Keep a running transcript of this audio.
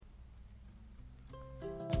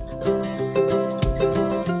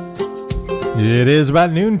It is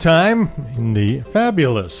about noontime in the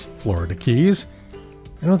fabulous Florida Keys.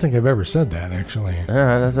 I don't think I've ever said that, actually.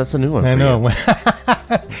 That's a new one. I for know. You.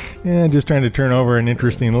 Yeah, just trying to turn over an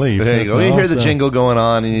interesting leaf. There you That's go. You all. hear the So- jingle going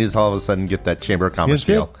on, and you just all of a sudden get that Chamber of Commerce That's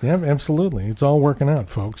it. feel. Yeah, absolutely. It's all working out,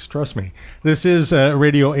 folks. Trust me. This is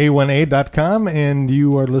radio1a.com, and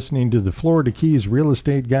you are listening to the Florida Keys Real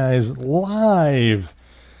Estate Guys live.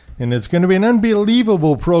 And it's going to be an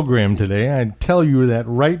unbelievable program today. I tell you that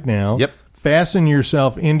right now. Yep. Fasten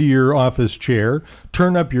yourself into your office chair.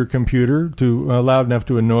 Turn up your computer to loud enough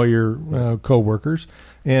to annoy your coworkers.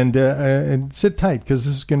 And sit tight because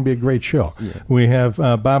this is going to be a great show. Yeah. We have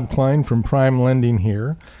Bob Klein from Prime Lending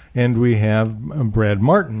here, and we have Brad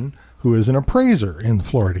Martin, who is an appraiser in the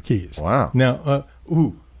Florida Keys. Wow. Now,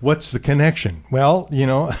 what's the connection? Well,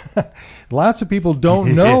 lots of people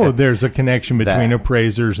don't know there's a connection between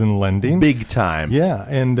appraisers and lending. Big time. Yeah,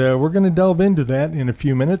 and we're going to delve into that in a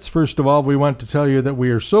few minutes. First of all, we want to tell you that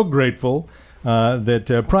we are so grateful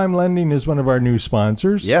that Prime Lending is one of our new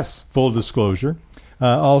sponsors. Yes. Full disclosure.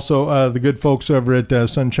 Also, the good folks over at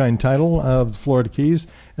Sunshine Title of the Florida Keys,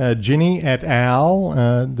 Ginny et al.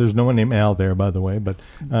 There's no one named Al there, by the way, but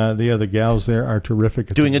the other gals there are terrific.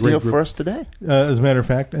 It's Doing a deal group. for us today. As a matter of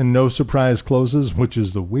fact, and no surprise closes, which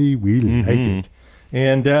is the way we like it.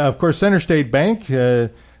 And, of course, Center State Bank,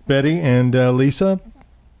 Betty and Lisa,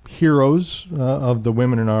 heroes of the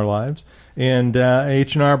women in our lives. And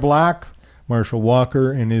H&R Block, Marshall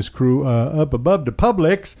Walker and his crew up above the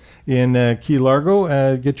Publix in Key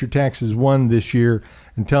Largo. Get your taxes won this year.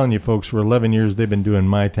 I'm telling you, folks, for 11 years they've been doing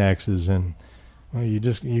my taxes, and well, you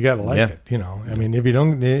got to like it. I mean, if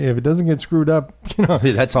it doesn't get screwed up,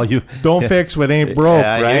 that's all you don't fix what ain't broke,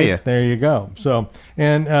 right? Yeah. There you go. So,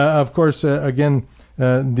 and of course, again,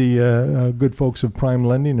 the good folks of Prime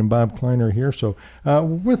Lending and Bob Klein are here. So,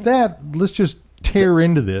 with that, let's just tear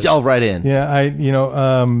into this. Delve right in. Yeah, I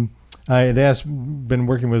had been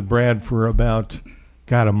working with Brad for about,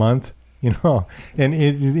 a month, and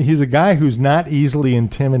he's a guy who's not easily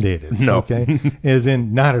intimidated. No. Okay? As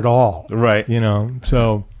in, not at all. Right.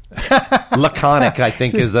 So. Laconic, I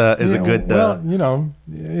think, is a good. Well,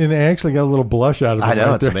 and I actually got a little blush out of it. I know,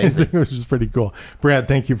 right it's there. amazing. Which is pretty cool. Brad,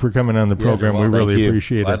 thank you for coming on the program. well, we really thank you.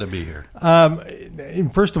 appreciate Glad it. to be here.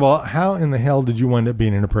 First of all, how in the hell did you wind up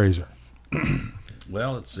being an appraiser?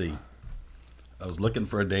 Well, let's see. I was looking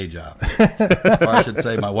for a day job. Or I should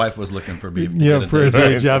say my wife was looking for me to For a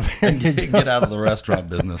day job. get out of the restaurant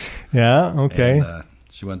business. Yeah, okay. And,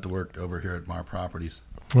 she went to work over here at Mar Properties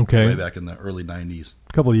Okay. way back in the early 90s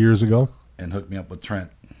A couple of years ago. and hooked me up with Trent.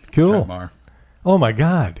 Cool. Trent Mar. Oh, my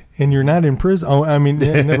God. And you're not in prison? Oh, I mean,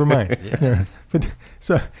 never mind. Yeah. But,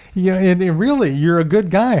 so, and really, you're a good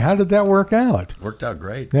guy. How did that work out? Worked out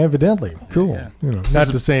great. Evidently. Cool. Yeah. Not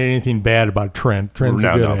to say anything bad about Trent. Trent's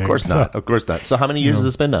a good of egg, course so- not. Of course not. So how many years has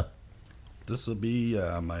this been now? This will be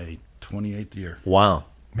my 28th year. Wow.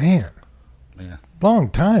 Man, Yeah. long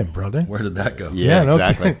time, brother. Where did that go? Yeah, no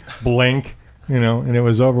exactly. kidding. Blink, and it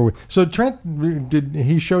was over with. So Trent, did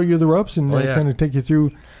he show you the ropes and Oh, yeah. kind of take you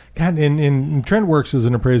through? God, and Trent works as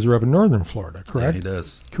an appraiser up in northern Florida, Yeah, correct? he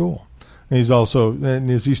does. Cool. And he's also, and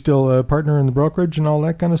is he still a partner in the brokerage and all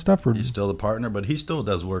that kind of stuff? Or He's still the partner, but he still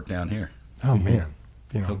does work down here. oh man,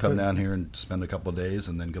 He'll come down here and spend a couple of days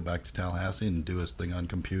and then go back to Tallahassee and do his thing on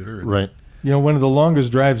computer. And Right. one of the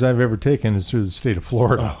longest drives I've ever taken is through the state of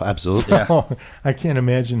Florida. Oh, absolutely. So, I can't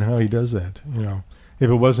imagine how he does that. If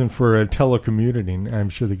it wasn't for telecommuting, I'm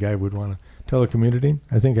sure the guy would want to telecommuting.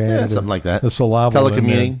 I think I added something like that. A syllable in there.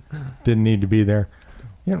 Telecommuting. Didn't need to be there.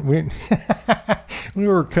 We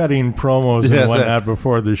were cutting promos and Yes, whatnot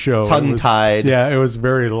before the show. Tongue-tied. It was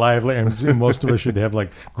very lively, and most of us should have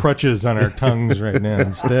like crutches on our tongues right now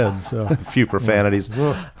instead. So A few profanities.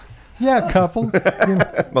 yeah, a couple.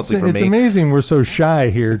 Mostly for It's me. amazing we're so shy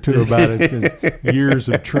here too about it. 'Cause years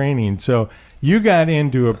of training. So you got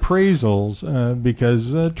into appraisals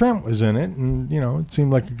because Trent was in it, and it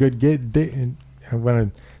seemed like a good day. I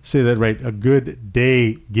want to say that right, a good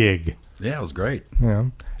day gig. Yeah, it was great.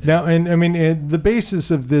 Now, and I mean, the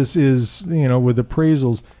basis of this is, with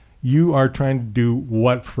appraisals, you are trying to do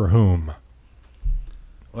what for whom?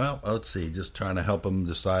 Well, let's see. Just trying to help them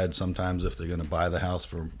decide sometimes if they're going to buy the house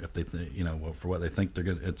for if they for what they think they're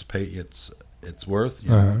going it's worth.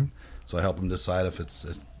 So I help them decide if it's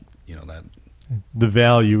that The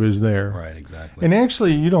value is there. right exactly. And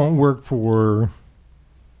actually, you don't work for,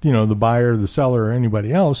 the buyer, the seller, or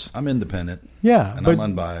anybody else. I'm independent. Yeah, And but I'm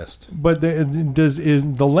unbiased. But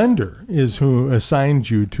the lender is who assigns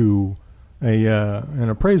you to an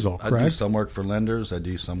appraisal, I correct? do some work for lenders. I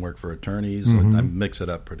do some work for attorneys. Mhm. I mix it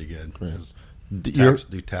up pretty good. Right.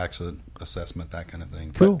 Do tax assessment, that kind of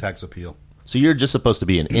thing. Cool. Tax appeal. So you're just supposed to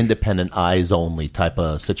be an independent, eyes only type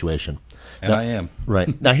of situation. And I am.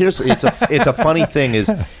 Right. Now it's a funny thing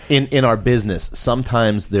is in our business,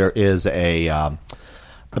 sometimes there is a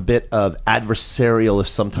bit of adversarial,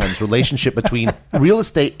 sometimes relationship between real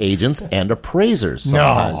estate agents and appraisers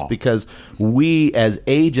sometimes, because we as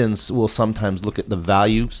agents will sometimes look at the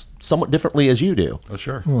value somewhat differently as you do. Oh,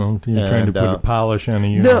 sure. Well, you're trying to put a polish on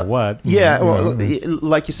a know what. Yeah, You know,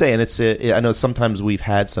 like you say, and I know sometimes we've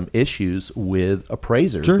had some issues with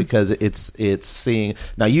appraisers because it's seeing.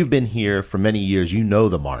 Now you've been here for many years, you know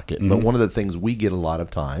the market, but one of the things we get a lot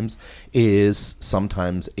of times is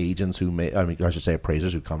sometimes agents I should say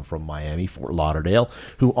appraisers who come from Miami, Fort Lauderdale,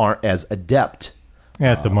 who aren't as adept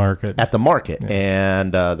at the market.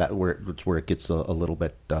 And that's where it gets a little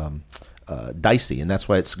bit dicey, and that's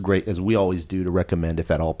why it's great, as we always do, to recommend, if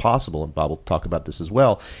at all possible, and Bob will talk about this as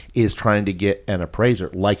well, is trying to get an appraiser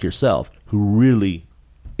like yourself who really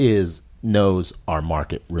knows our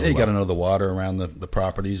market really well. You got to know the water around the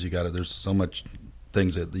properties. There's so much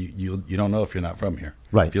things that you don't know if you're not from here.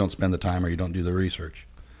 Right. If you don't spend the time or you don't do the research.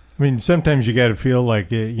 I mean, sometimes you got to feel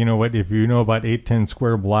like, you know what, if you know about 8-10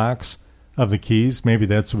 square blocks of the Keys, maybe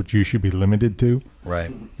that's what you should be limited to.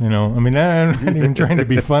 Right. You know, I mean, I'm not even trying to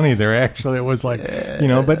be funny there. Actually, it was like, you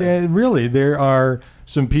know, but really, there are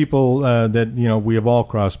some people that, you know, we have all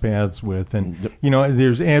crossed paths with. And, you know,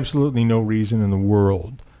 there's absolutely no reason in the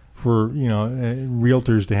world for, you know,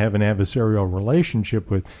 realtors to have an adversarial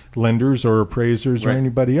relationship with lenders or appraisers or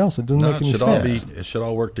anybody else. It doesn't make any sense. It should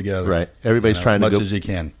all work together. Right. Everybody's trying to as go much as you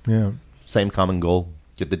can. Yeah. Same common goal,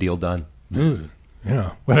 get the deal done. You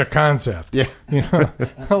know, what a concept. Yeah. You know,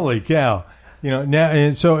 holy cow. You know, now,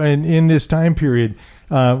 and so, and in this time period,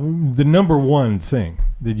 the number one thing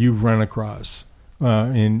that you've run across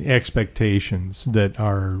in expectations that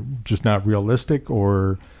are just not realistic,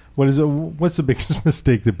 or what's the biggest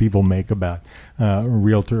mistake that people make about a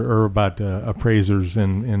realtor or about appraisers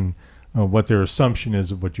and what their assumption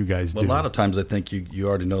is of what you guys do? A lot of times I think you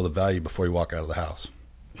already know the value before you walk out of the house.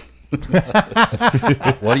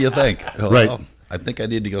 What do you think? Right. Well, I think I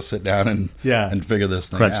need to go sit down and figure this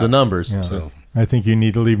thing Crunch out. the numbers. Yeah. So I think you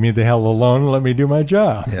need to leave me the hell alone and let me do my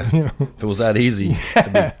job. yeah. You know? If it was that easy,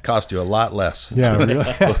 it'd cost you a lot less. Yeah, really.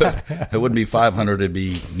 It wouldn't be 500, it'd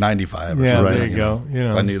be 95 or Yeah, something. there you go. You know,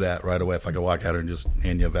 If I knew that right away, if I could walk out and just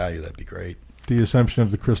hand you a value, that'd be great. the assumption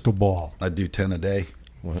of the crystal ball. I'd do 10 a day.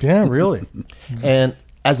 Yeah, really. And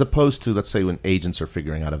as opposed to, let's say, when agents are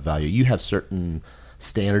figuring out a value, you have certain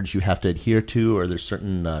standards you have to adhere to, or there's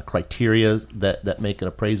certain criteria that make an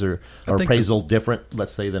appraiser or appraisal different,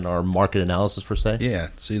 let's say, than our market analysis, per se? Yeah.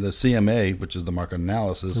 See, the CMA, which is the market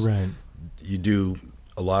analysis, Right. you do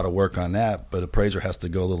a lot of work on that, but appraiser has to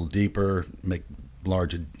go a little deeper, make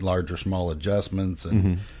larger, small adjustments,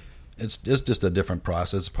 and it's just a different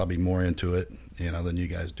process. Probably more into it, than you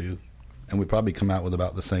guys do, and we probably come out with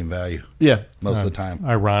about the same value. Yeah, most of the time.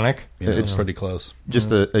 Ironic. It's pretty close. Just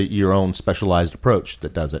your own specialized approach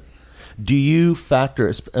that does it. Do you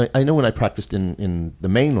factor? I know when I practiced in the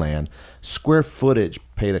mainland, square footage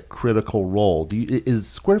played a critical role. Is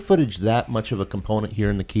square footage that much of a component here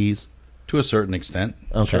in the Keys? To a certain extent,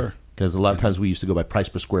 okay. Sure. Because a lot of times we used to go by price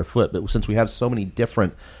per square foot, but since we have so many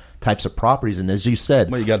different types of properties, and as you said,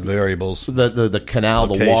 well, you got variables, the canal,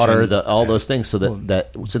 location, the water, all those things. So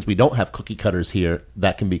that since we don't have cookie cutters here,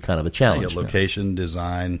 that can be kind of a challenge. Location,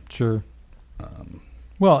 design, sure.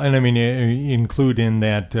 Well, and I mean, include in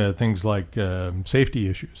that things like safety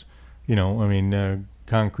issues.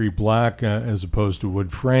 Concrete block as opposed to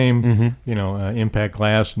wood frame. Impact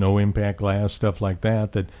glass, no impact glass, stuff like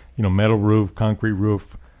that. That metal roof, concrete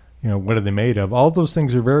roof. What are they made of? All those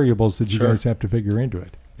things are variables that you guys have to figure into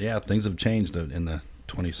it. Yeah, things have changed in the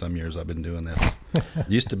 20-some years I've been doing this.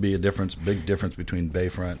 Used to be big difference between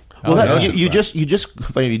Bayfront. Well, you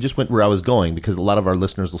just went where I was going, because a lot of our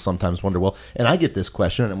listeners will sometimes wonder, well, and I get this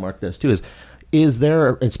question, and Mark does too, is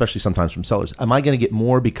there, especially sometimes from sellers, am I going to get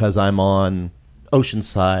more because I'm on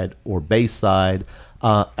Oceanside or Bayside?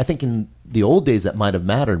 I think in the old days that might have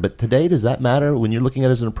mattered, but today, does that matter when you're looking at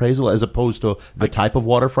it as an appraisal as opposed to the type of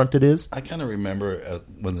waterfront it is? I kind of remember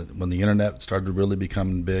when the internet started to really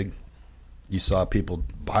become big, you saw people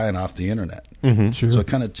buying off the internet. Mm-hmm. Sure. So it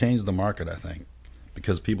kind of changed the market, I think,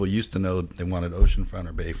 because people used to know they wanted oceanfront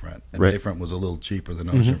or Bayfront, and Bayfront was a little cheaper than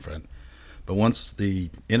oceanfront. But once the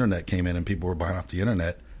internet came in and people were buying off the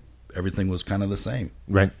internet, everything was kind of the same.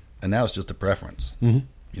 Right. And now it's just a preference. Mm-hmm.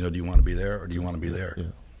 Do you want to be there or do you want to be there? Yeah.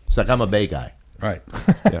 It's like I'm a Bay guy. Right.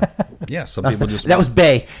 Yeah. Yeah, some people just That was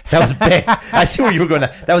Bay. That was Bay. I see where you were going.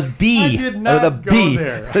 That was B. I did not with a go B.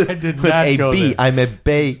 there. I did With not a go B. there. I'm a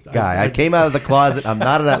Bay guy. I came out of the closet. I'm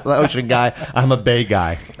not an ocean guy. I'm a Bay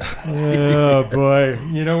guy. Oh boy!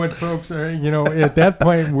 You know what, folks? At that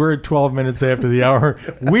point, we're at 12 minutes after the hour.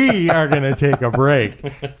 We are going to take a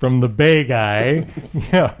break from the Bay Guy.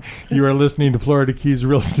 Yeah, you are listening to Florida Keys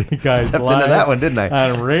Real Estate Guys Stepped live into that one, didn't I?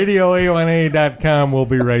 on RadioA1A.com. We'll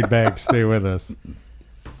be right back. Stay with us.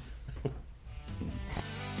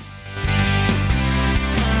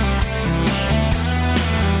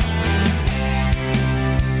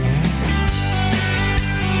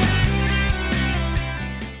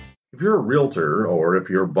 If you're a realtor, or if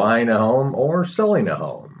you're buying a home or selling a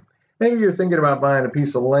home, maybe you're thinking about buying a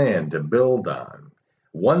piece of land to build on.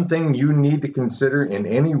 One thing you need to consider in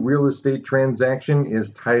any real estate transaction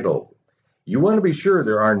is title. You want to be sure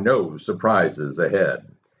there are no surprises ahead.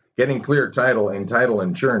 Getting clear title and title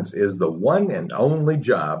insurance is the one and only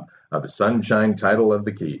job of Sunshine Title of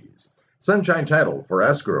the Keys. Sunshine Title for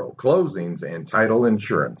escrow, closings, and title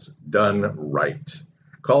insurance done right.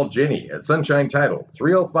 Call Jenny at Sunshine Title,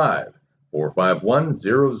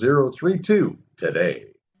 305-451-0032 today.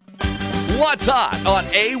 What's hot on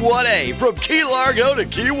A1A from Key Largo to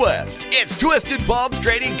Key West? It's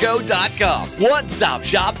TwistedPalmsTradingCo.com. One-stop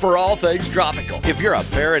shop for all things tropical. If you're a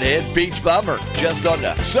Parrot Head beach bummer just on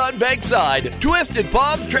the Sunbank side,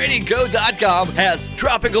 TwistedPalmsTradingCo.com has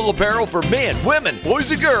tropical apparel for men, women, boys,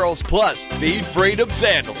 and girls, plus Feed Freedom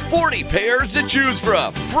sandals. 40 pairs to choose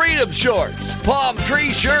from. Freedom shorts, palm tree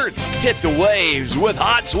shirts. Hit the waves with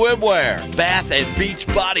hot swimwear, bath and beach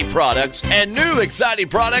body products, and new exciting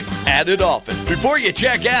products added often. Before you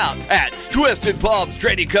check out at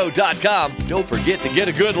TwistedPalmsTradingCo.com, don't forget to get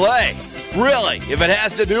a good lay. Really, if it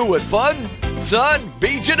has to do with fun, sun,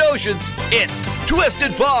 beach, and oceans, it's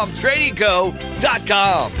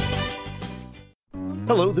TwistedPalmsTradingCo.com.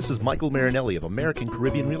 Hello, this is Michael Marinelli of American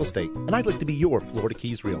Caribbean Real Estate, and I'd like to be your Florida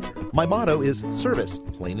Keys realtor. My motto is service,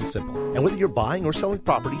 plain and simple. And whether you're buying or selling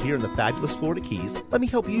property here in the fabulous Florida Keys, let me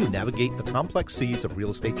help you navigate the complex seas of real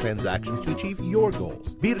estate transactions to achieve your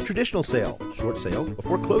goals. Be it a traditional sale, short sale, a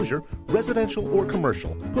foreclosure, residential, or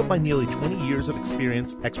commercial, put my nearly 20 years of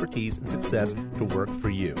experience, expertise, and success to work for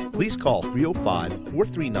you. Please call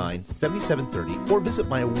 305-439-7730 or visit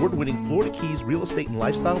my award-winning Florida Keys Real Estate and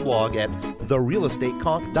Lifestyle blog at therealestateconk.com.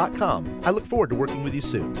 I look forward to working with you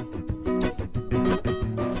soon.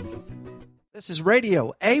 This is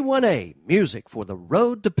Radio A1A, music for the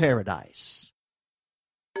road to paradise.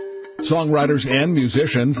 Songwriters and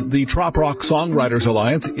musicians, the Trop Rock Songwriters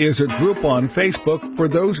Alliance is a group on Facebook for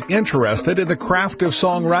those interested in the craft of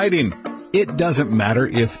songwriting. It doesn't matter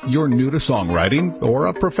if you're new to songwriting or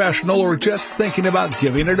a professional or just thinking about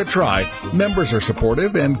giving it a try. Members are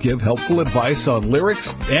supportive and give helpful advice on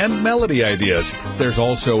lyrics and melody ideas. There's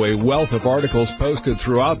also a wealth of articles posted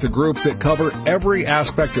throughout the group that cover every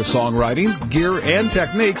aspect of songwriting, gear, and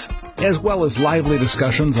techniques, as well as lively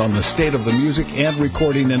discussions on the state of the music and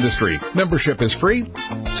recording industry. Membership is free,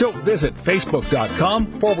 so visit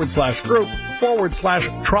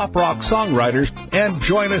facebook.com/group/Trop Rock Songwriters and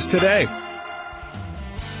join us today.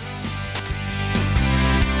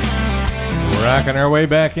 Rocking our way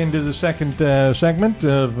back into the second segment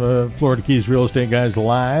of Florida Keys Real Estate Guys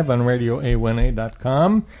live on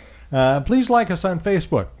RadioA1A.com. Please like us on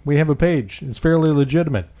Facebook. We have a page. It's fairly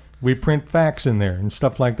legitimate. We print facts in there and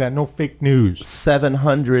stuff like that. No fake news.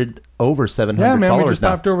 Over 700 Yeah, man, we followers just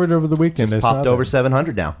now. popped over it over the weekend. Just I saw popped that. over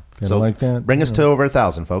 700 now. Kinda So like that. bring us to over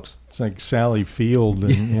 1,000, folks. It's like Sally Field.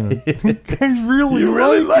 And, you guys really,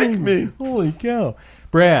 like me. Holy cow.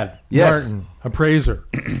 Brad Yes. Martin, appraiser.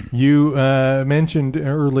 You mentioned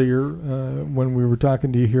earlier when we were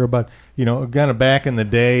talking to you here about, kind of back in the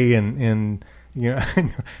day and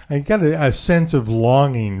I got a sense of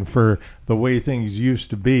longing for the way things used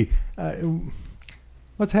to be.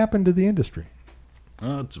 What's happened to the industry?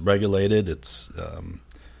 It's regulated. It's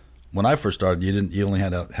when I first started, you only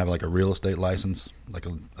had to have like a real estate license, like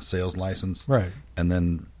a sales license, Right. And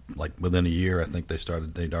then like within a year, I think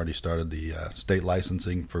they'd already started the state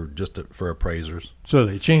licensing for appraisers. So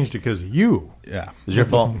they changed it because of you. Yeah, It was your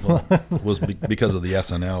fault. well, it was because of the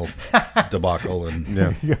SNL debacle, and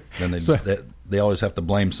then they always have to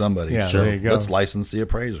blame somebody. Yeah, so there you go. let's license the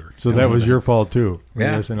appraiser. So that was your fault too.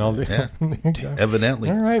 Yeah. Yes, and all the, Yeah. There you go. Evidently.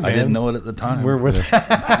 All right, I man. didn't know it at the time. We're with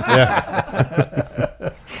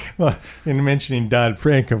Well, in mentioning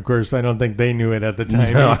Dodd-Frank, of course, I don't think they knew it at the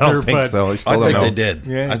time. No, I either, don't think but- so. I still I don't think know. they did.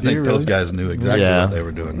 Yeah, I do you think those really? guys knew exactly Yeah. what they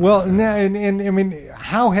were doing. Well, now, and I mean,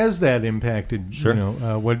 how has that impacted,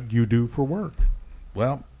 what you do for work?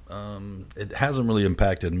 Well, it hasn't really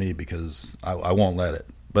impacted me because I won't let it.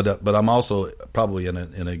 But I'm also probably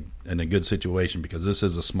in a good situation because this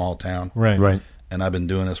is a small town, Right. and I've been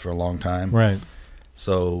doing this for a long time, Right.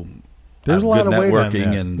 So There's I a have lot good of weight on networking,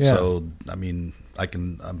 that. and Yeah. so I mean, I've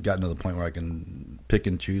gotten to the point where I can pick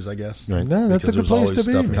and choose, I guess. Right. No, that's a Because good there's place always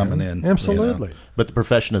to be. stuff man. coming in, you know. Absolutely. But the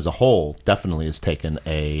profession as a whole definitely has taken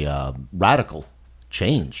a radical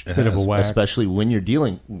change. It Bit of a has. whack. Especially when you're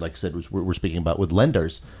dealing, like I said, we're speaking about with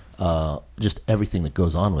lenders, just everything that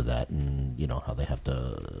goes on with that, and you know how they have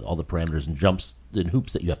to, all the parameters and jumps and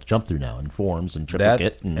hoops that you have to jump through now, and forms and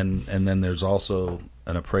triplicate. That and then there's also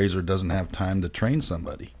an appraiser doesn't have time to train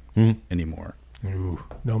somebody anymore. Ooh,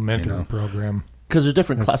 no mentoring You know. program. because there's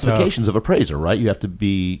different That's classifications of appraiser, right? You have to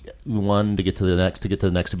be one to get to the next,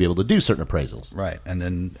 to be able to do certain appraisals. Right, and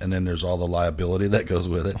then there's all the liability that goes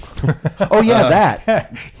with it. Oh yeah, that.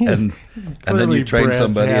 and then Clearly you train Brad's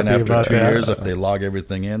somebody, and happy after about 2 that. years, if they log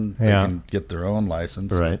everything in, they Yeah. can get their own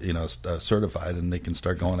license, Right. certified, and they can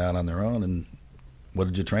start going out on their own. And what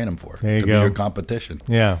did you train them for? There you to go. be your competition.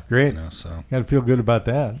 Yeah, great. So Got to feel good about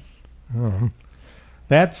that. Oh.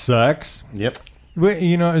 That sucks. Yep.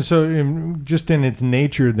 Well, so just in its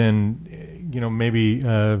nature, then, maybe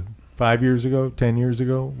 5 years ago, 10 years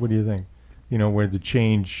ago, what do you think? Where the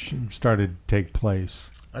change started to take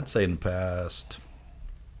place. I'd say in the past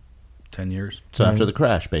 10 years. So after the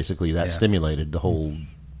crash, basically, that Yeah. stimulated the whole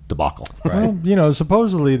debacle. Right. Well,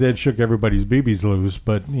 supposedly that shook everybody's BBs loose,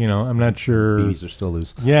 but, I'm not sure. BBs are still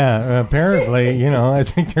loose. Yeah, apparently, I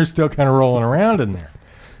think they're still kind of rolling around in there.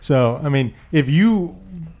 So, I mean, if you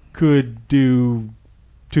could do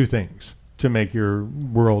two things to make your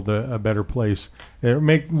world a better place,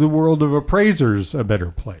 make the world of appraisers a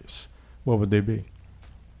better place, what would they be?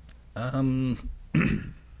 I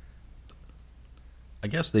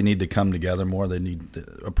guess they need to come together more.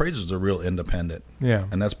 Appraisers are real independent. Yeah.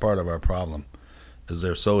 And that's part of our problem, is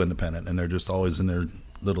they're so independent and they're just always in their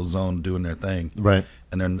little zone doing their thing. Right.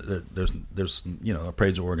 And then there's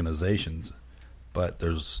appraisal organizations, but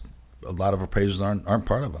there's a lot of appraisers aren't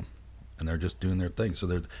part of them, and they're just doing their thing. So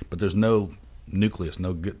there's no nucleus,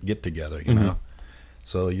 no get together, you know.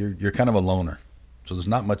 So you're kind of a loner. So there's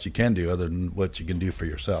not much you can do other than what you can do for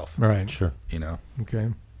yourself. Right. Sure. Okay.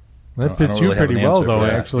 I That don't fits you really have pretty an well, answer though, for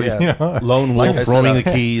that. actually. Yeah. Lone Like wolf I said, roaming the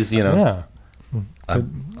keys, Yeah.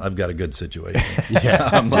 I've got a good situation. Yeah.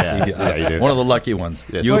 I'm lucky. Yeah, you do. One of the lucky ones.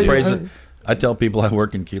 Yes, You you do. appraise it. I tell people I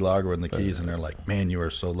work in Key Largo and the Keys, and they're like, "Man, you are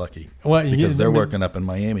so lucky." Well, because they're working up in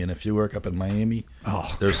Miami, and if you work up in Miami,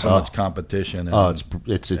 there's so much competition. And,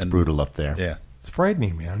 It's brutal up there. yeah. It's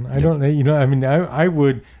frightening, man. I don't, I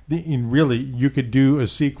would, really, you could do a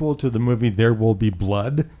sequel to the movie There Will Be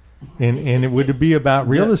Blood, and it would be about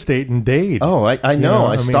real estate and Dade. Oh, I know.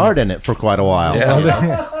 I starred in it for quite a while.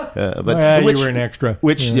 But you were an extra.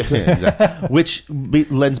 Which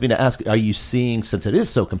lends me to ask: are you seeing, since it is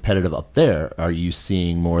so competitive up there, are you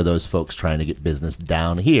seeing more of those folks trying to get business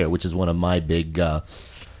down here? Which is one of my big,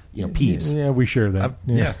 peeves. Yeah, we share that.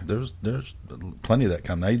 There's plenty that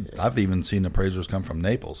come. I've even seen appraisers come from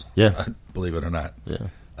Naples. Yeah. Believe it or not. Yeah.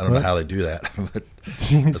 I don't know how they do that. But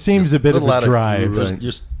It seems a bit of a drive.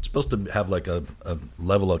 You're supposed to have like a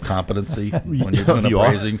level of competency when you're doing You are.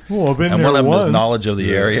 appraising. Well, I've been and there one of them once. is knowledge of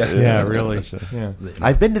the area. Yeah, really. Yeah.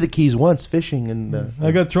 I've been to the Keys once fishing, and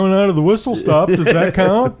I got thrown out of the whistle stop. Does that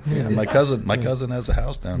count? Yeah, my cousin has a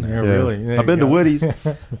house down Yeah, there. really. There I've been you to go. Woody's.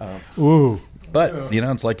 But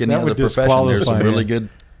it's like any That other would profession. There's some disqualify really you.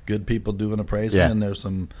 good people doing appraising, Yeah. and there's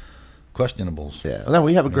some questionables. Yeah, now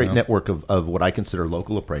we have a great know? network of what I consider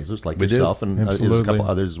local appraisers, like We do. yourself, and there's a Absolutely. couple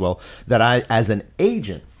others as well. That I, as an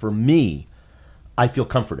agent, for me, I feel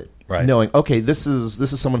comforted, Right. knowing okay, this is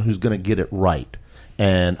someone who's going to get it right,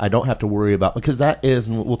 and I don't have to worry about, because that is,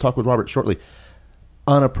 and we'll talk with Robert shortly.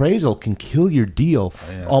 An appraisal can kill your deal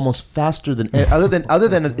almost faster than other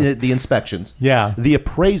than the inspections. Yeah. the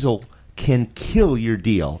appraisal can kill your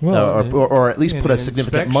deal, Well, or at least in put a an inspection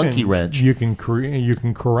inspection, monkey wrench. You can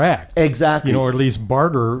correct. Exactly. Or at least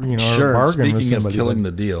barter. Or Sure. bargain with Speaking of somebody. killing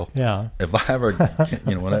the deal, Yeah. if I ever,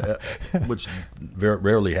 which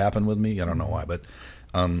rarely happened with me, I don't know why, but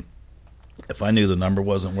if I knew the number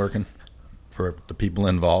wasn't working for the people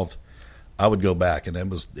involved, I would go back, and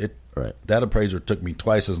Right. that appraiser took me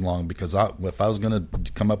twice as long, because if I was going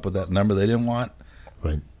to come up with that number they didn't want,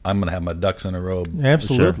 Right. I'm going to have my ducks in a row,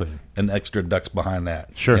 Absolutely. and extra ducks behind that.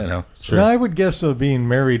 Sure. So, Now, I would guess being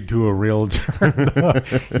married to a realtor,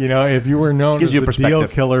 if you were known Gives as you a a deal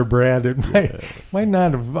perspective. killer, Brad, it might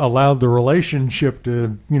not have allowed the relationship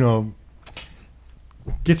to,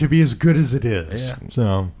 get to be as good as it is. Yeah.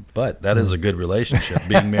 So, but that is a good relationship,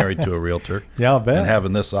 being married to a realtor. Yeah, I'll bet. And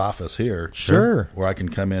having this office here, Sure. where I can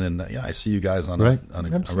come in and I see you guys on Right. a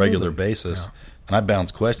Absolutely. regular basis. And I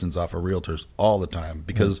bounce questions off of realtors all the time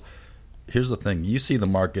because here's the thing: you see the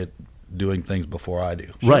market doing things before I do.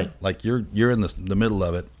 Right. Like you're in the middle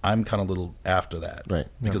of it. I'm kind of a little after that. Right.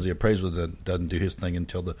 Because the appraiser doesn't do his thing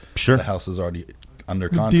until the house is already under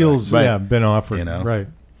The contract. deal's Right. been offered. You know? Right.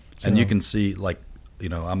 And So- you can see, like,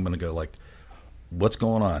 I'm going to go like, what's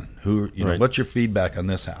going on? Right. What's your feedback on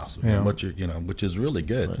this house? Yeah. What's your, which is really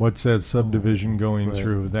good. What's that subdivision going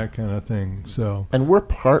through? That kind of thing. So And we're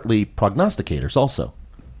partly prognosticators also.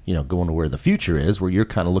 Going to where the future is, where you're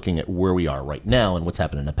kind of looking at where we are right now and what's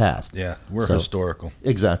happened in the past. Yeah, we're So- historical.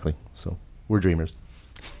 Exactly. So we're dreamers.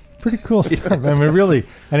 pretty cool stuff. I mean, really,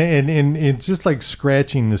 and it's just like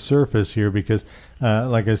scratching the surface here because,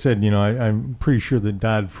 like I said, I'm pretty sure that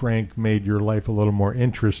Dodd-Frank made your life a little more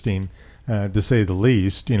interesting, to say the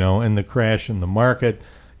least. And the crash in the market,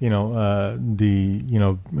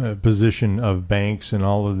 position of banks and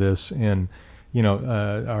all of this, and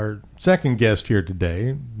our second guest here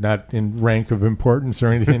today, not in rank of importance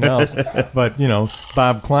or anything else, but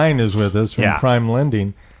Bob Klein is with us from Prime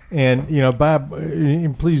Lending. And, Bob,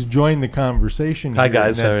 please join the conversation. Hi, here.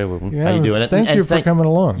 guys. And How you doing? Thank you for coming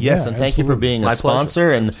along. Yes, Yeah, and thank you for being My a sponsor.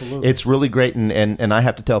 pleasure. And Absolutely. it's really great. And I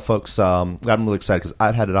have to tell folks, I'm really excited because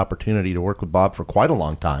I've had an opportunity to work with Bob for quite a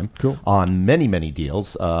long time on many, many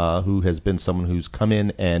deals, who has been someone who's come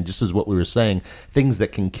in and, just as what we were saying, things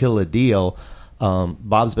that can kill a deal.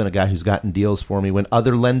 Bob's been a guy who's gotten deals for me when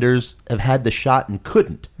other lenders have had the shot and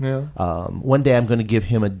couldn't. Yeah. One day I'm going to give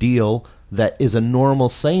him a deal that is a normal,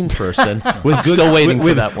 sane person with good, Still waiting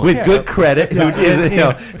for that one. with good credit. Who is,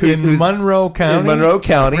 in Monroe County? In Monroe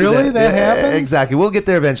County. Really? That happens? Exactly. We'll get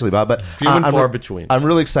there eventually, Bob. But Few and I'm far between. I'm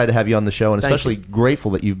really excited to have you on the show, and Thank especially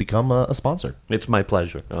grateful that you've become a sponsor. It's my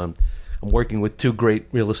pleasure. I'm working with two great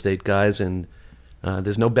real estate guys, and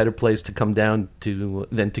there's no better place to come down to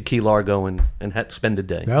than to Key Largo and spend a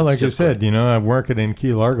day. Well, It's like I just said, great. I'm working in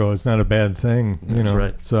Key Largo. It's not a bad thing. That's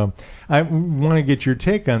right. So I want to get your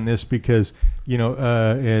take on this because,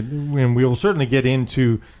 and we'll certainly get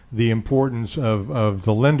into the importance of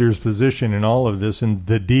the lender's position in all of this and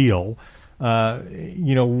the deal.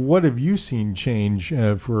 What have you seen change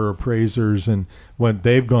for appraisers and what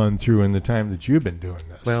they've gone through in the time that you've been doing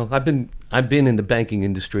this? Well, I've been in the banking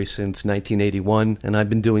industry since 1981, and I've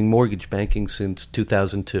been doing mortgage banking since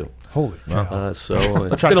 2002. Holy cow. So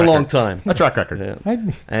it's been a long time. A track record.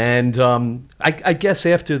 Yeah. And I guess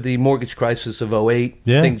after the mortgage crisis of 2008,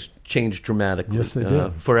 Yeah. things changed dramatically. Yes, they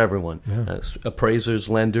did. For everyone. Yeah. Appraisers,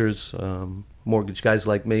 lenders, mortgage guys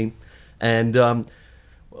like me. And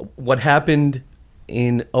what happened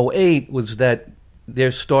in 2008 was that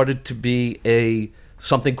there started to be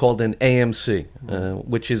something called an AMC,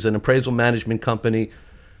 which is an appraisal management company,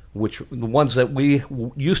 which the ones that we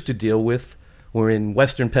used to deal with were in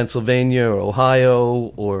Western Pennsylvania or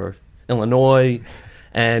Ohio or Illinois,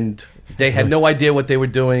 and they had no idea what they were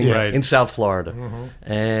doing Right. in South Florida.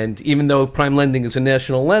 And even though Prime Lending is a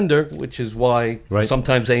national lender, which is why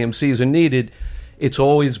sometimes AMCs are needed, it's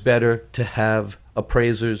always better to have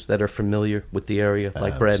appraisers that are familiar with the area,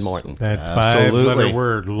 like Brad Martin. That Absolutely. 5-letter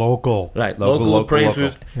word, local. Right, Local, local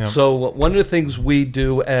appraisers. local. Yeah. So one of the things we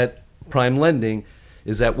do at Prime Lending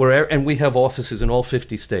is that and we have offices in all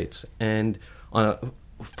 50 states, and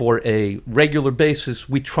for a regular basis,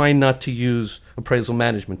 we try not to use appraisal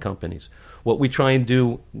management companies. What we try and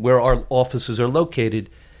do where our offices are located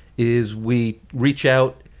is we reach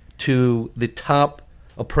out to the top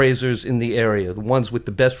appraisers in the area, the ones with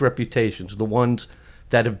the best reputations, the ones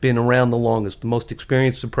that have been around the longest, the most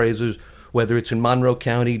experienced appraisers, whether it's in Monroe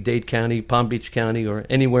County, Dade County, Palm Beach County, or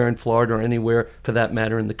anywhere in Florida, or anywhere for that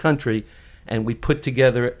matter in the country, and we put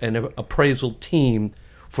together an appraisal team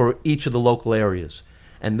for each of the local areas.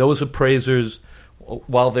 And those appraisers,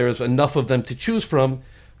 while there's enough of them to choose from,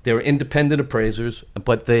 they're independent appraisers,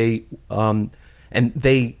 but they don't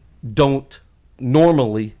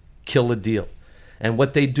normally kill a deal. And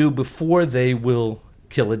what they do before they will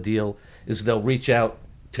kill a deal is they'll reach out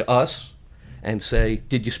to us and say,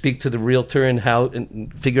 "Did you speak to the realtor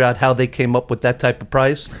and figure out how they came up with that type of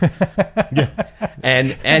price?"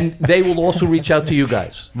 And they will also reach out to you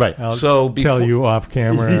guys. Right. I'll So tell you off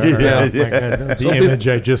camera the image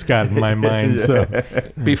I just got in my mind. So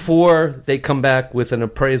Before they come back with an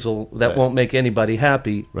appraisal that won't make anybody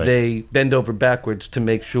happy, Right. they bend over backwards to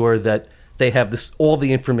make sure that they have all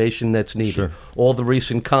the information that's needed, Sure. all the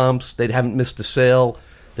recent comps. They haven't missed a sale.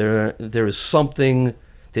 There is something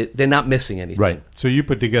that they're not missing anything. Right. So you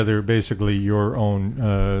put together basically your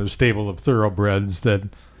own stable of thoroughbreds that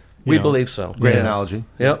We believe so. Great analogy.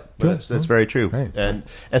 Yep. That's very true. Right. And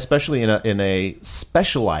especially in a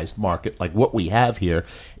specialized market like what we have here,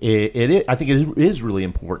 I think it is really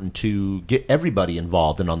important to get everybody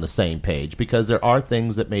involved and on the same page, because there are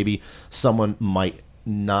things that maybe someone might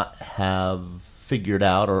not have figured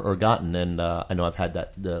out or gotten. And I know I've had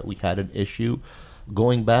that. We've had an issue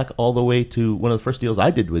going back all the way to one of the first deals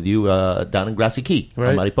I did with you down in Grassy Key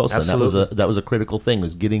on Mariposa. Absolutely. And that was a critical thing,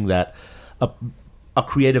 was getting that a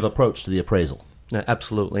creative approach to the appraisal. Yeah,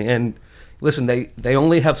 absolutely. And listen, they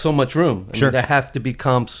only have so much room. I mean, there have to be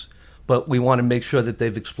comps, but we want to make sure that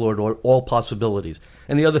they've explored all possibilities.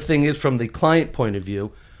 And the other thing is, from the client point of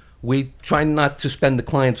view, we try not to spend the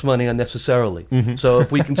client's money unnecessarily. So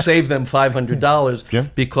if we can save them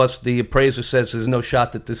 $500 because the appraiser says there's no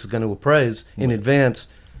shot that this is going to appraise in advance,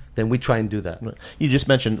 then we try and do that. You just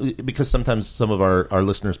mentioned, because sometimes some of our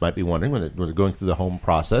listeners might be wondering when they're going through the home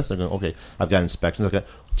process, they're going, okay, I've got inspections.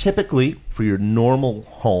 Typically, for your normal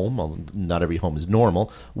home, well, not every home is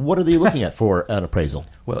normal, what are they looking at for an appraisal?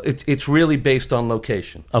 Well, it's really based on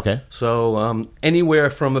location. Okay. So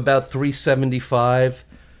anywhere from about $375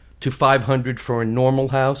 to $500 for a normal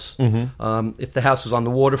house. If the house is on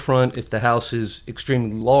the waterfront, if the house is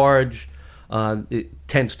extremely large, it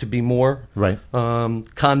tends to be more. Right.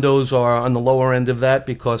 Condos are on the lower end of that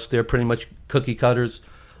because they're pretty much cookie cutters.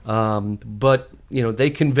 But,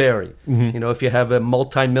 they can vary. If you have a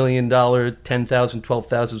multi-million-dollar, 10,000,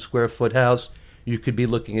 12,000 square foot house, you could be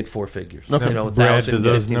looking at four figures. Okay. Brad, do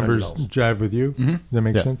those numbers jive with you? Does that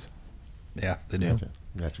make sense? Yeah, they do.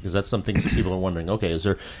 Gotcha, because that's some things that people are wondering. Okay,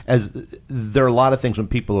 there are a lot of things when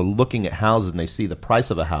people are looking at houses and they see the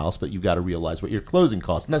price of a house, but you've got to realize what your closing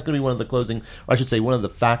costs, and that's going to be one of the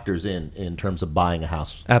factors in terms of buying a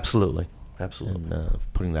house. Absolutely. And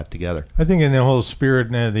putting that together. I think in the whole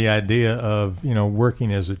spirit, the idea of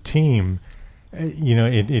working as a team,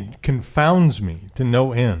 it confounds me to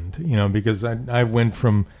no end. Because I went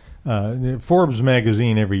from Forbes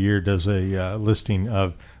magazine every year does a listing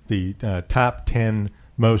of the top 10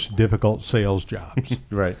 most difficult sales jobs.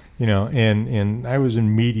 Right. And I was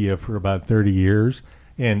in media for about 30 years,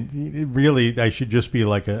 and really I should just be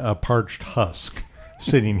like a parched husk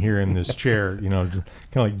sitting here in this chair, kind of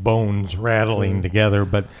like bones rattling together.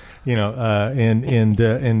 But and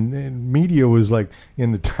media was like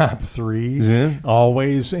in the top 3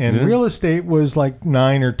 always, and real estate was like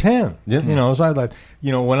 9 or 10. So I thought,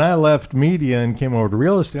 when I left media and came over to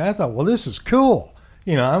real estate, I thought, well, this is cool.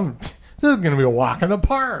 This is going to be a walk in the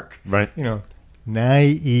park. Right.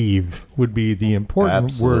 Naive would be the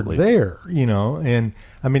important word there. And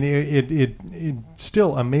I mean, it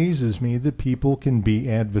still amazes me that people can be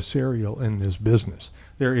adversarial in this business.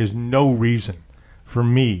 There is no reason for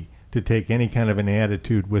me to take any kind of an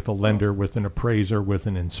attitude with a lender, with an appraiser, with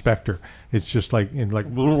an inspector. It's just like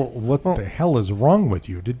what the hell is wrong with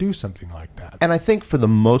you to do something like that? And I think for the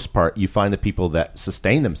most part, you find the people that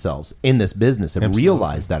sustain themselves in this business and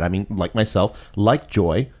realize that. I mean, like myself, like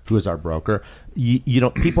Joy, who is our broker,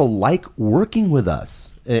 people like working with us.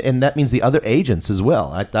 And that means the other agents as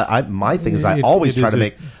well. My thing is I always try to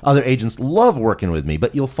make other agents love working with me,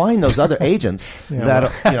 but you'll find those other agents that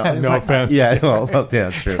no offense. Yeah,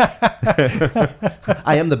 that's true.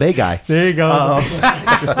 I am the Bay guy. There you go.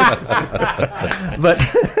 But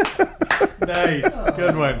nice,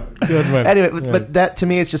 good one. Anyway, but that to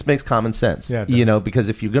me, it just makes common sense. Yeah, it does. Because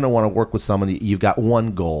if you're going to want to work with someone, you've got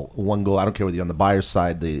one goal. I don't care whether you're on the buyer's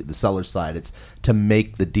side, the seller's side. It's to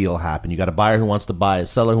make the deal happen. You got a buyer who wants to buy, a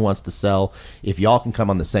seller who wants to sell. If y'all can come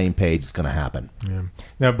on the same page, it's going to happen. Yeah.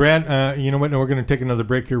 Now, Brad, you know what? We're going to take another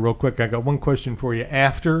break here real quick. I got one question for you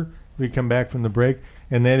after we come back from the break,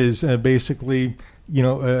 and that is basically,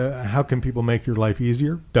 how can people make your life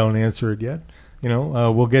easier? Don't answer it yet.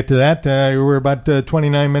 We'll get to that. We're about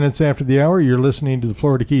 29 minutes after the hour. You're listening to the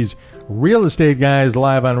Florida Keys Real Estate Guys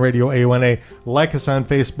live on Radio A1A. Like us on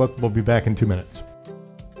Facebook. We'll be back in 2 minutes.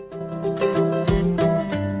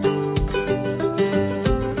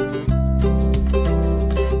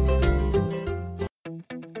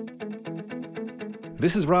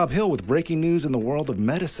 This is Rob Hill with breaking news in the world of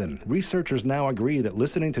medicine. Researchers now agree that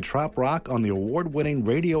listening to Trop Rock on the award-winning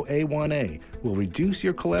Radio A1A will reduce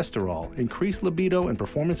your cholesterol, increase libido and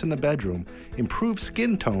performance in the bedroom, improve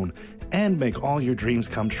skin tone, and make all your dreams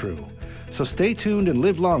come true. So stay tuned and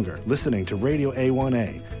live longer listening to Radio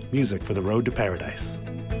A1A, music for the road to paradise.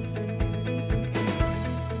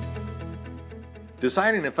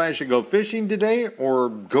 Deciding if I should go fishing today or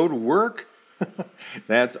go to work?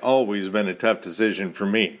 That's always been a tough decision for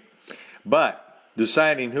me. But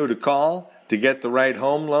deciding who to call to get the right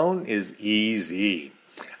home loan is easy.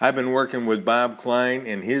 I've been working with Bob Klein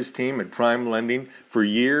and his team at Prime Lending for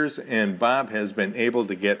years, and Bob has been able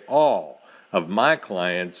to get all of my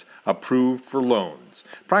clients approved for loans.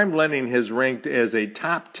 Prime Lending has ranked as a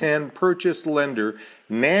top 10 purchase lender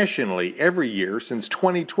nationally every year since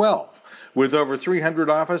 2012. With over 300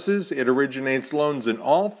 offices, it originates loans in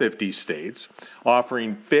all 50 states,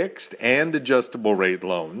 offering fixed and adjustable rate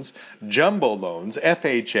loans, jumbo loans,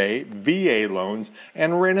 FHA, VA loans,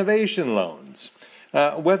 and renovation loans.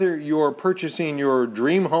 Whether you're purchasing your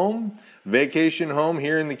dream home, vacation home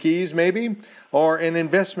here in the Keys maybe, or an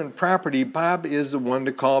investment property, Bob is the one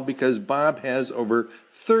to call because Bob has over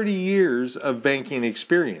 30 years of banking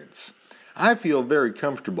experience. I feel very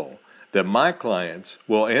comfortable that my clients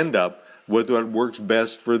will end up with what works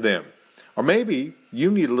best for them. Or maybe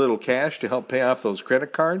you need a little cash to help pay off those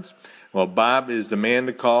credit cards. Well, Bob is the man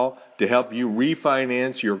to call to help you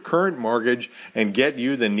refinance your current mortgage and get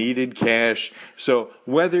you the needed cash. So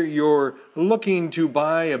whether you're looking to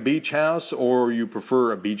buy a beach house or you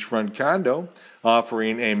prefer a beachfront condo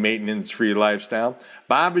offering a maintenance-free lifestyle,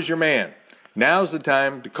 Bob is your man. Now's the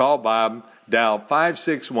time to call Bob. Dial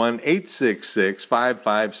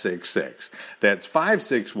 561-866-5566. That's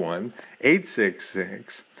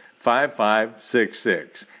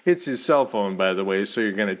 561-866-5566. It's his cell phone, by the way, so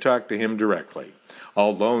you're going to talk to him directly.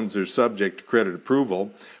 All loans are subject to credit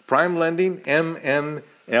approval. Prime Lending, MNLS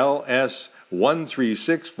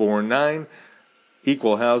 13649.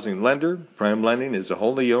 Equal housing lender. Prime Lending is a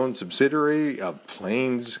wholly owned subsidiary of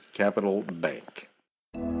Plains Capital Bank.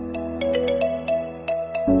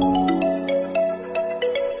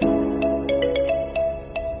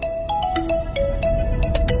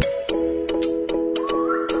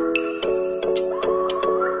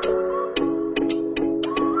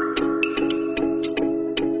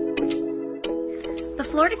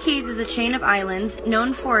 Florida Keys is a chain of islands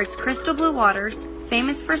known for its crystal blue waters,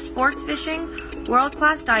 famous for sports fishing,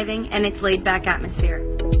 world-class diving, and its laid-back atmosphere.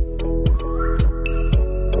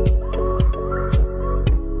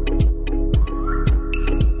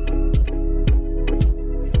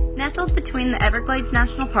 Nestled between the Everglades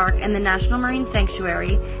National Park and the National Marine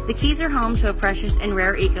Sanctuary, the Keys are home to a precious and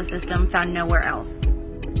rare ecosystem found nowhere else.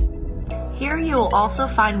 Here you will also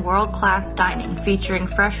find world-class dining featuring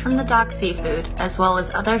fresh from the dock seafood as well as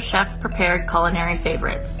other chef-prepared culinary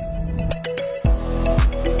favorites.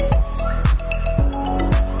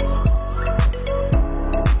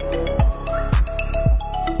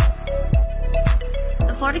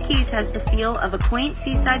 The Florida Keys has the feel of a quaint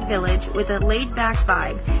seaside village with a laid-back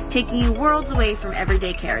vibe, taking you worlds away from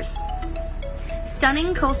everyday cares.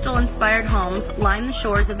 Stunning coastal-inspired homes line the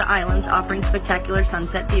shores of the islands, offering spectacular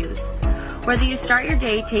sunset views. Whether you start your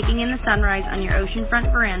day taking in the sunrise on your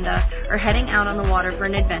oceanfront veranda or heading out on the water for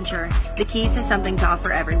an adventure, the Keys has something to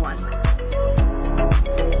offer everyone.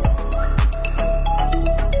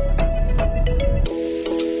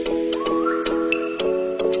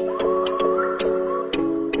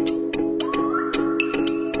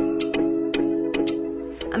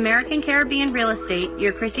 American Caribbean Real Estate,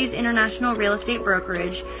 your Christie's International Real Estate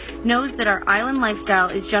Brokerage, knows that our island lifestyle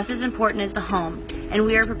is just as important as the home, and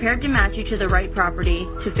we are prepared to match you to the right property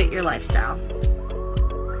to fit your lifestyle.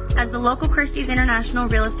 As the local Christie's International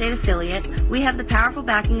Real Estate affiliate, we have the powerful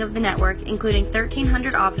backing of the network, including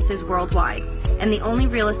 1,300 offices worldwide, and the only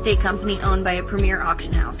real estate company owned by a premier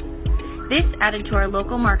auction house. This, added to our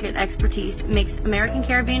local market expertise, makes American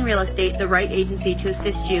Caribbean Real Estate the right agency to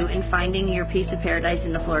assist you in finding your piece of paradise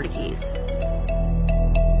in the Florida Keys.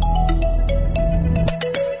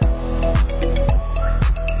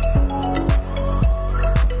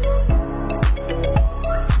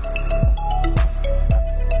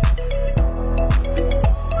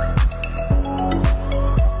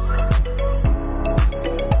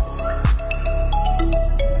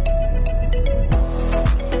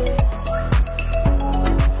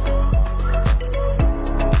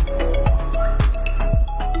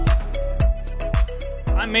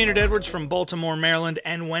 Maynard Edwards from Baltimore, Maryland,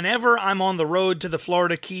 and whenever I'm on the road to the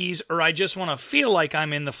Florida Keys or I just want to feel like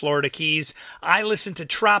I'm in the Florida Keys, I listen to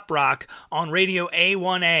Trop Rock on Radio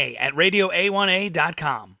A1A at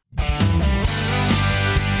radioa1a.com. Yeah,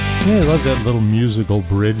 I love that little musical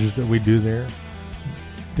bridge that we do there.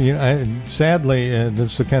 You know, sadly,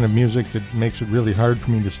 that's the kind of music that makes it really hard for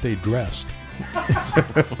me to stay dressed.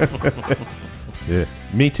 Yeah,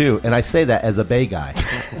 me too. And I say that as a Bay guy.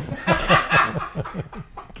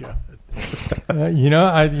 You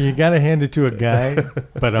got to hand it to a guy,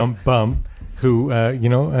 but I'm bummed, who, has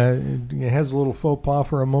a little faux pas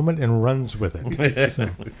for a moment and runs with it. So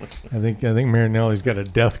I think Marinelli's got a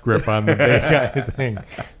death grip on the Bay guy thing.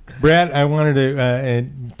 Brad, I wanted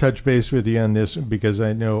to touch base with you on this because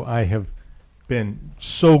I know I have been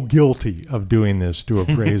so guilty of doing this to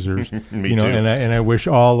appraisers. Me too. And I wish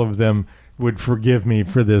all of them would forgive me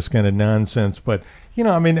for this kind of nonsense. But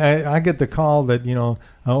I get the call that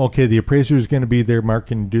okay, the appraiser is going to be there. Mark,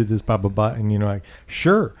 can you do this? Blah blah blah. And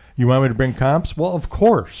sure. You want me to bring comps? Well, of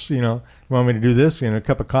course. You want me to do this? A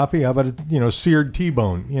cup of coffee? How about a seared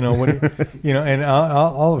T-bone? And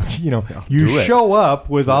I'll you show up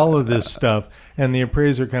with all of this stuff, and the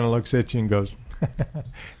appraiser kind of looks at you and goes,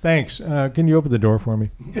 "Thanks. Can you open the door for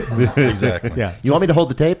me?" Exactly. Yeah. You want me to hold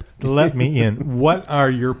the tape? Let me in. What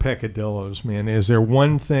are your peccadillos, man? Is there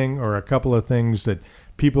one thing or a couple of things that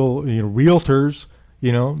people, realtors,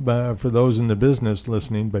 for those in the business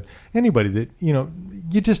listening, but anybody that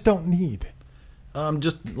you just don't need?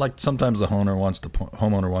 Just like sometimes the homeowner wants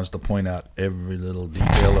to point out every little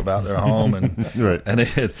detail about their home, and right. and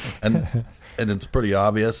it's pretty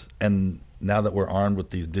obvious. And now that we're armed with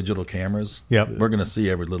these digital cameras, we're going to see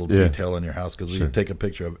every little detail in your house because we take a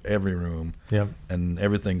picture of every room and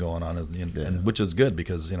everything going on, and which is good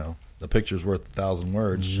because the picture's worth 1,000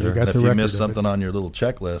 words. Sure. And if you miss something on your little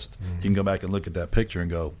checklist, you can go back and look at that picture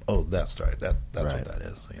and go, "Oh, that's right. That's right. What that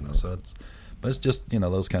is." So it's just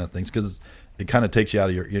those kind of things because it kind of takes you out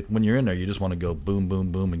of when you're in there, you just want to go boom,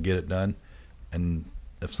 boom, boom, and get it done. And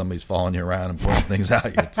if somebody's following you around and pointing things out,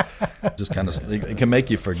 it's just kind of it can make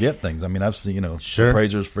you forget things. I mean, I've seen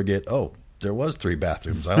appraisers forget. Oh, there was 3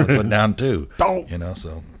 bathrooms. I only put down 2.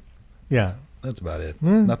 So yeah, that's about it.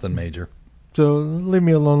 Nothing major. So leave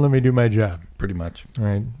me alone. Let me do my job. Pretty much. All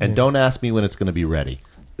right. And don't ask me when it's going to be ready.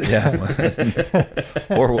 Yeah.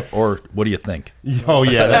 or what do you think? Oh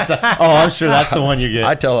yeah. I'm sure that's the one you get.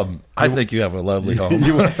 I tell them, I think you have a lovely home.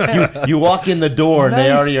 you walk in the door and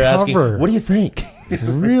they already are asking, "What do you think?"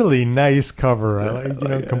 Really nice cover. I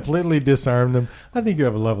like, completely disarm them. I think you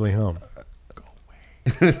have a lovely home. Go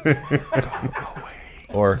away.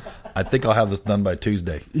 Or I think I'll have this done by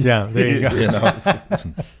Tuesday. Yeah, there you go.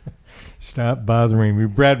 Stop bothering me.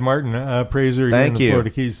 Brad Martin, appraiser here in the Florida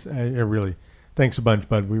Keys. Really, thanks a bunch,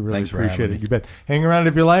 bud. We really appreciate it. You bet. Hang around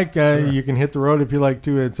if you like. You can hit the road if you like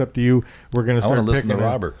to. It's up to you. We're going to start listen picking to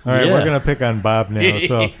Robert. All right, we're going to pick on Bob now.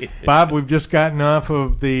 So, Bob, we've just gotten off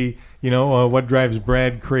of the, what drives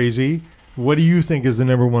Brad crazy. What do you think is the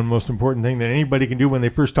number one most important thing that anybody can do when they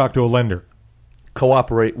first talk to a lender?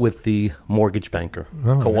 Cooperate with the mortgage banker.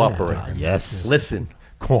 Cooperate. Man. Yes. Listen.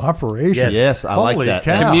 Cooperation. Yes, I like that.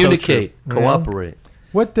 Communicate. So cooperate.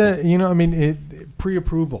 What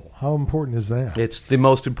pre-approval. How important is that? It's the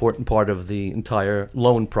most important part of the entire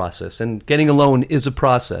loan process. And getting a loan is a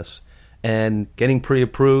process. And getting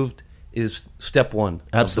pre-approved is step one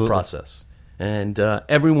of the process. And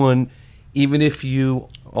everyone, even if you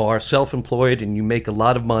are self-employed and you make a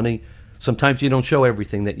lot of money, sometimes you don't show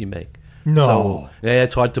everything that you make. No. So,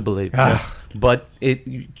 it's hard to believe. But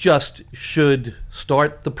you just should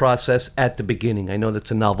start the process at the beginning. I know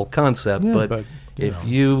that's a novel concept, but if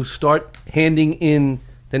you start handing in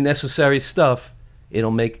the necessary stuff,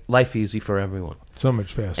 it'll make life easy for everyone. So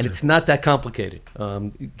much faster. And it's not that complicated.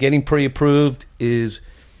 Getting pre-approved is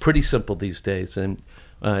pretty simple these days. And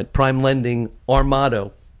at Prime Lending, our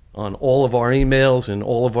motto on all of our emails and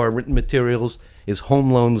all of our written materials is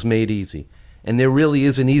home loans made easy. And there really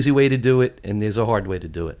is an easy way to do it, and there's a hard way to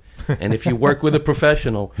do it. And if you work with a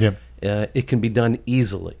professional, it can be done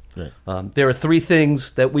easily. Right. There are 3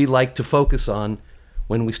 things that we like to focus on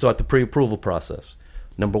when we start the pre-approval process.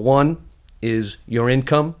 Number 1 is your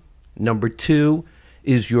income. Number 2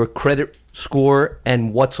 is your credit score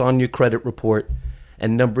and what's on your credit report.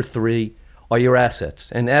 And number 3 are your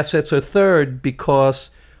assets. And assets are third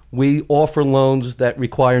because we offer loans that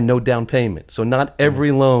require no down payment. So not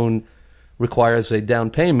every loan requires a down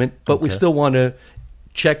payment, but we still want to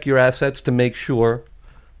check your assets to make sure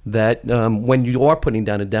that when you are putting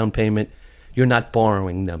down a down payment, you're not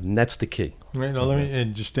borrowing them. And that's the key. Right, now let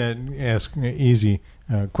me just ask an easy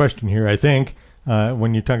question here. I think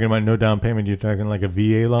when you're talking about no down payment, you're talking like a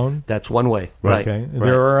VA loan? That's one way. Right. Okay. Right.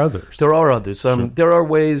 There are others. There are others. There are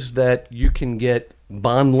ways that you can get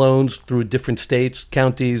bond loans through different states,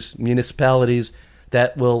 counties, municipalities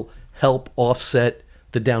that will help offset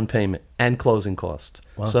the down payment and closing costs.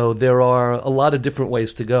 Wow. So there are a lot of different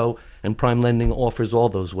ways to go, and Prime Lending offers all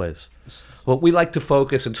those ways. Well, we like to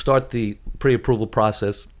focus and start the pre-approval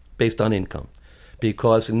process based on income,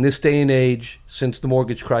 because in this day and age, since the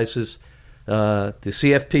mortgage crisis, the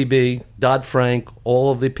CFPB, Dodd-Frank,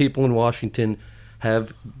 all of the people in Washington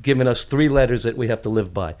have given us 3 letters that we have to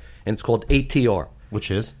live by, and it's called ATR. Which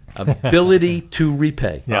is? Ability to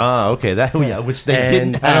repay. Okay. Which they And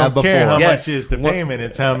didn't I have don't before. care how Yes. much is the payment;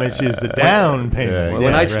 it's how much is the down payment.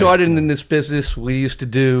 When I started in this business, we used to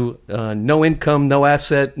do no income, no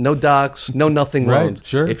asset, no docs, no nothing Right, loans.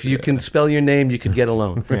 sure. If you can spell your name, you could get a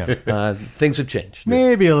loan. Things have changed.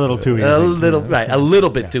 maybe a little too easy. A little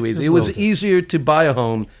bit too easy. It was easier to buy a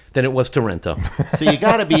home than it was to rent a home. So you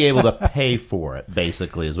got to be able to pay for it,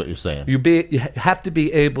 basically, is what you're saying. You have to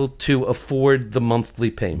be able to afford the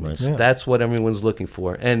monthly payments. Yeah. That's what everyone's looking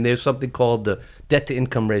for. And there's something called the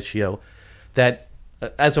debt-to-income ratio that,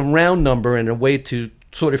 as a round number and a way to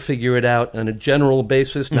sort of figure it out on a general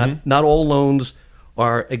basis, not all loans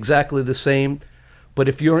are exactly the same, but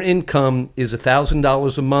if your income is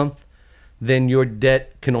 $1,000 a month, then your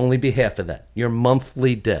debt can only be half of that, your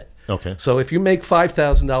monthly debt. Okay. So if you make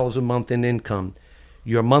 $5,000 a month in income,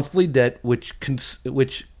 your monthly debt, which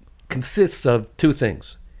consists of two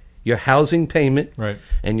things: your housing payment, Right.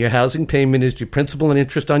 and your housing payment is your principal and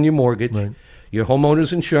interest on your mortgage, Right. your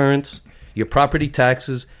homeowner's insurance, your property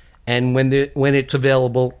taxes, and when it's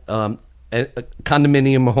available, a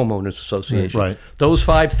condominium or homeowners association. Right. Those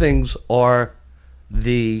five things are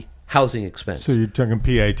the housing expense. So you're talking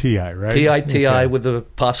PITI, right? PITI Okay. with a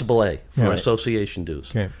possible A for Right. association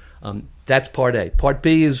dues. Okay. That's part A. Part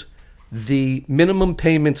B is the minimum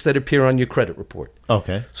payments that appear on your credit report.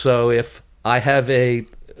 Okay. So if I have a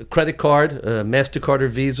credit card, a MasterCard or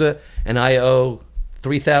Visa, and I owe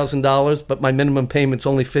 $3,000, but my minimum payment's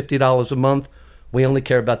only $50 a month, we only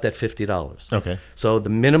care about that $50. Okay. So the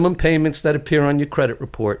minimum payments that appear on your credit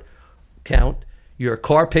report count. Your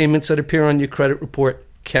car payments that appear on your credit report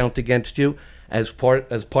count against you as part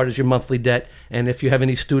of your monthly debt. And if you have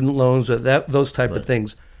any student loans or those type of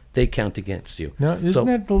things, they count against you. Now, isn't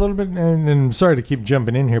that a little bit, and I'm sorry to keep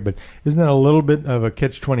jumping in here, but isn't that a little bit of a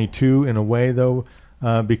catch-22 in a way, though?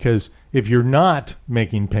 Because if you're not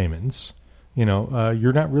making payments,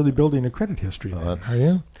 you're not really building a credit history then, are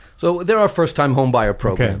you? So there are first-time homebuyer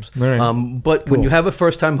programs. Okay. All right. But when Cool. you have a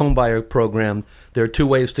first-time homebuyer program, there are two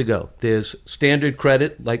ways to go. There's standard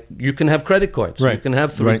credit, like you can have credit cards. Right. You can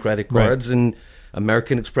have three Right. credit Right. cards and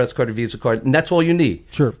American Express card or Visa card, and that's all you need.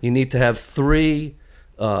 Sure. You need to have three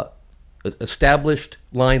established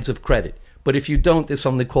lines of credit. But if you don't, there's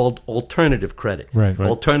something called alternative credit. Right. Right.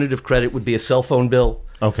 Alternative credit would be a cell phone bill.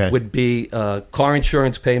 Okay. Would be car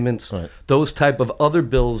insurance payments. Right. Those type of other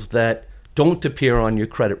bills that don't appear on your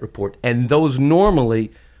credit report, and those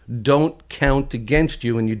normally don't count against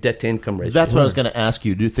you in your debt-to-income ratio. That's what I was going to ask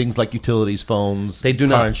you. Do things like utilities, phones, They do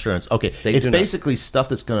car not. insurance. Okay. They It's do not. basically stuff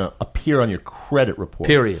that's going to appear on your credit report.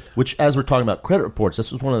 Period. Which, as we're talking about credit reports,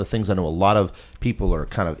 this is one of the things I know a lot of people are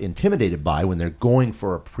kind of intimidated by when they're going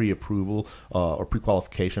for a pre-approval or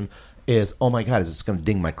pre-qualification is, oh my God, is this going to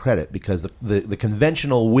ding my credit? Because the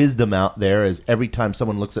conventional wisdom out there is every time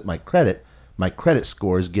someone looks at my credit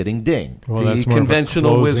score is getting dinged. Well, The that's more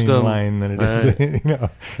conventional of a closing wisdom- line than it is. Yeah,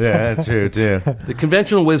 that's true, too. The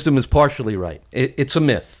conventional wisdom is partially right. It's a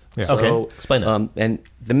myth. Yeah. So, Okay, explain that. And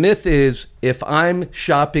the myth is if I'm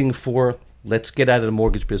shopping for, let's get out of the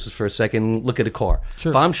mortgage business for a second and look at a car.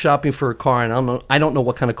 Sure. If I'm shopping for a car and I don't know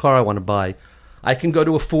what kind of car I want to buy, I can go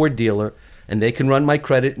to a Ford dealer and they can run my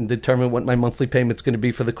credit and determine what my monthly payment's going to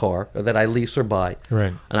be for the car or that I lease or buy.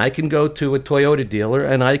 Right. And I can go to a Toyota dealer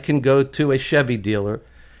and I can go to a Chevy dealer,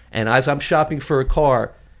 and as I'm shopping for a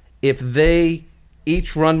car, if they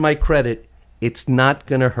each run my credit, it's not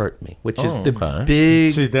going to hurt me, which is the okay.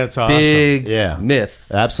 big, See, that's awesome. big Yeah.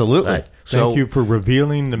 myth. Absolutely. Right. Thank you for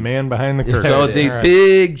revealing the man behind the curtain. So the All right.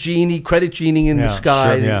 big genie, credit genie in Yeah, the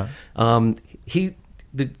sky, sure, yeah.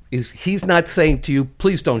 he's not saying to you,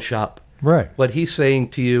 please don't shop. Right. But he's saying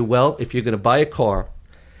to you, well, if you're going to buy a car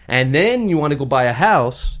and then you want to go buy a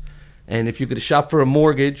house, and if you're going to shop for a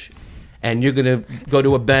mortgage and you're going to go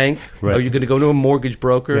to a bank Right. or you're going to go to a mortgage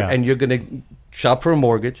broker Yeah. and you're going to shop for a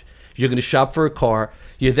mortgage, you're going to shop for a car,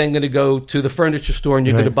 you're then going to go to the furniture store and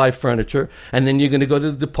you're Right. going to buy furniture, and then you're going to go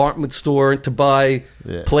to the department store to buy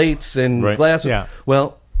plates and Right. glasses. Yeah.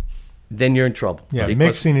 Well, then you're in trouble. Yeah, Because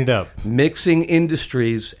mixing it up. mixing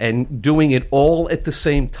industries and doing it all at the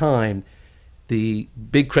same time, the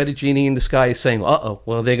big credit genie in the sky is saying, well,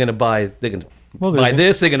 they're going to buy this, they're going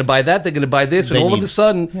to buy that, they're going to buy this, and They all of need- a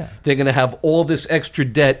sudden, Yeah. they're going to have all this extra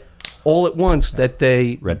debt all at once that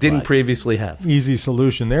they Red didn't flag. previously have. Easy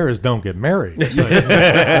solution there is don't get married.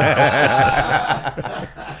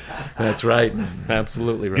 That's right.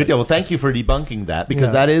 Absolutely right. Good. Yeah, well, thank you for debunking that, because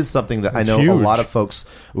Yeah. that is something that It's I know a huge. lot of folks,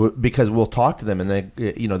 because we'll talk to them and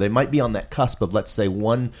they might be on that cusp of, let's say,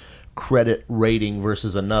 one credit rating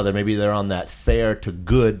versus another. Maybe they're on that fair to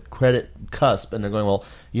good credit cusp, and they're going, well,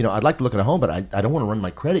 I'd like to look at a home, but I don't want to run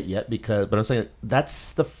my credit yet but I'm saying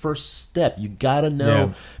that's the first step. You got to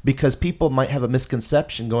know, because people might have a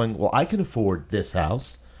misconception going, well, I can afford this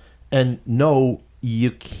house, and no,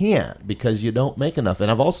 you can't, because you don't make enough. And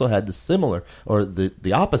I've also had the similar or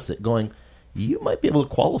the opposite going, you might be able to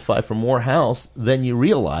qualify for more house than you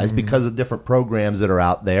realize because of different programs that are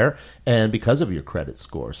out there and because of your credit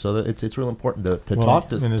score. So it's real important to talk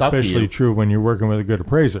to and talk especially to you. true when you're working with a good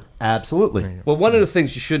appraiser. Absolutely. Well, one of the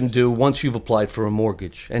things you shouldn't do once you've applied for a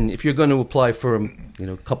mortgage, and if you're going to apply for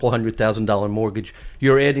a couple $100,000 mortgage,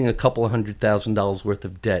 you're adding a couple $100,000 worth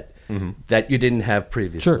of debt that you didn't have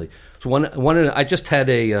previously. Sure. So I just had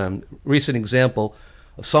a recent example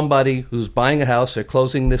of somebody who's buying a house. They're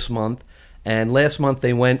closing this month. And last month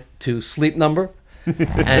they went to Sleep Number,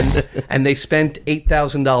 and they spent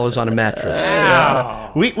 $8,000 on a mattress.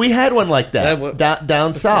 Wow. We had one like that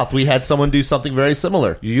down south. We had someone do something very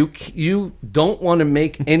similar. You don't want to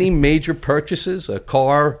make any major purchases, a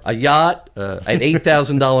car, a yacht, an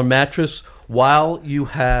 $8,000 mattress, while you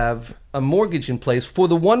have a mortgage in place for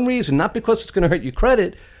the one reason, not because it's going to hurt your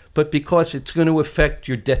credit, but because it's going to affect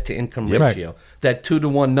your debt-to-income ratio. Right. That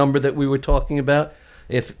 2-to-1 number that we were talking about,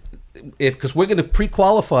 because we're going to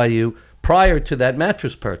pre-qualify you prior to that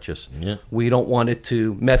mattress purchase. Yeah. We don't want it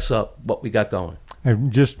to mess up what we got going. I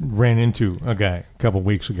just ran into a guy a couple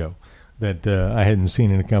weeks ago that I hadn't seen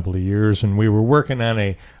in a couple of years, and we were working on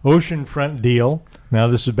a oceanfront deal. Now,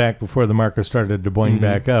 this is back before the market started to boing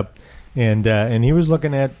back up, and he was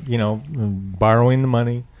looking at borrowing the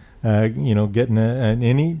money, getting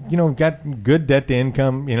got good debt to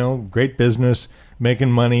income, great business,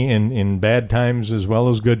 making money in bad times as well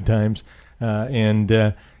as good times,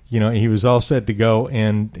 he was all set to go.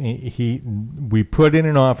 And we put in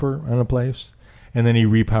an offer on a place, and then he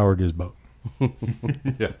repowered his boat.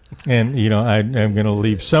 Yeah. And I'm going to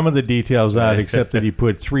leave some of the details out, except that he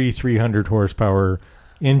put 300 horsepower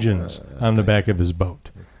engines on the back of his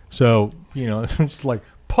boat. So it's like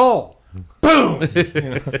pull. Boom!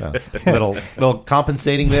 Little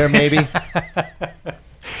compensating there, maybe.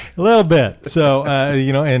 A little bit. So,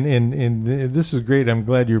 and this is great. I'm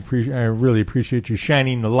glad I really appreciate you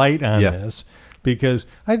shining the light on this, because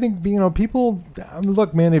I think people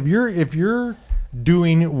look, man. If you're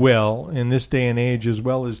doing well in this day and age, as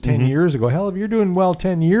well as 10 years ago, hell, if you're doing well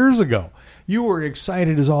 10 years ago, you were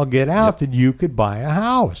excited as all get out that you could buy a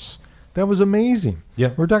house. That was amazing.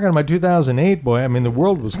 Yeah, we're talking about 2008, boy. I mean, the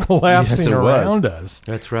world was collapsing around us.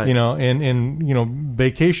 That's right. And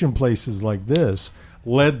vacation places like this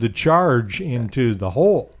led the charge into the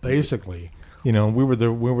hole. Basically, we were the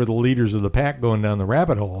leaders of the pack going down the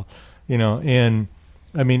rabbit hole. And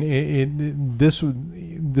I mean, this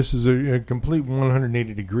is a complete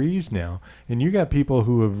 180 degrees now, and you got people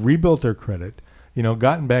who have rebuilt their credit,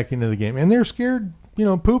 gotten back into the game, and they're scared,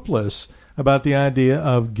 poopless about the idea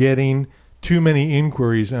of getting too many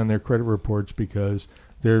inquiries on their credit reports, because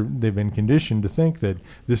they've been conditioned to think that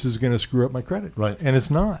this is going to screw up my credit, right? And it's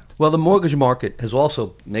not. Well, the mortgage market has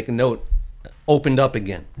also, make a note, opened up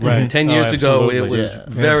again. Right. 10 years ago, it was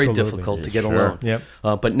very difficult to get a loan. Yep.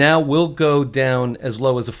 But now we'll go down as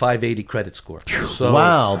low as a 580 credit score. So,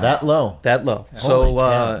 wow, that low. That low.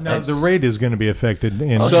 So now the rate is going to be affected.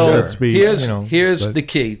 Here's the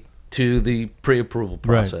key to the pre-approval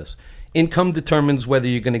process. Right. Income determines whether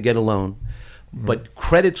you're going to get a loan, but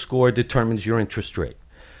credit score determines your interest rate.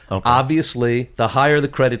 Okay. Obviously, the higher the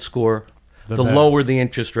credit score, the lower the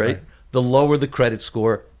interest rate. Right. The lower the credit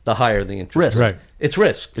score, the higher the interest risk. rate. Right. It's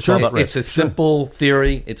risk. It's all about risk. It's a simple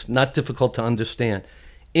theory. It's not difficult to understand.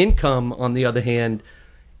 Income, on the other hand,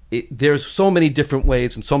 there's so many different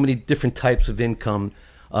ways and so many different types of income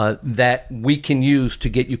that we can use to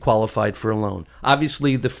get you qualified for a loan.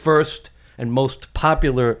 Obviously, the first and most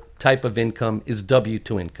popular type of income is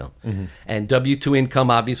W-2 income. Mm-hmm. And W-2 income,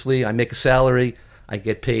 obviously, I make a salary, I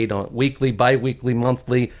get paid on weekly, bi-weekly,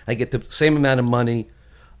 monthly, I get the same amount of money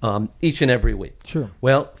each and every week. Sure.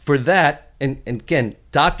 Well, for that, and again,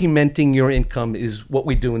 documenting your income is what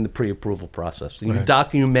we do in the pre-approval process. So you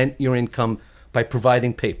document your income by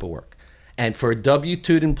providing paperwork. And for a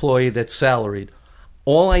W-2 employee that's salaried,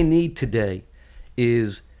 all I need today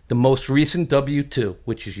is the most recent W-2,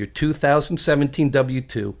 which is your 2017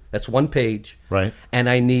 W-2. That's one page. Right. And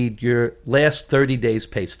I need your last 30 days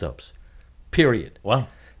pay stubs. Period. Wow.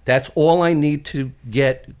 That's all I need to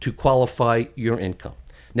get to qualify your income.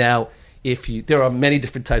 Now, there are many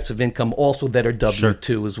different types of income also that are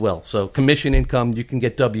W-2 as well. So commission income, you can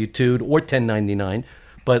get W-2'd or 1099.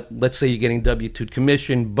 But let's say you're getting W-2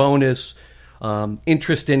 commission, bonus,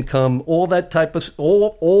 interest income, all that type of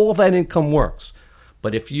all that income works.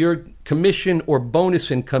 But if your commission or bonus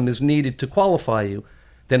income is needed to qualify you,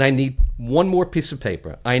 then I need one more piece of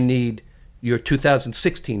paper. I need your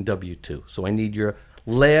 2016 W-2. So I need your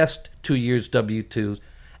last 2 years W-2s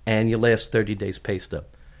and your last 30 days pay stub.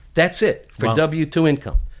 That's it for Wow. W-2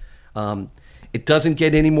 income. It doesn't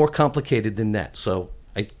get any more complicated than that. So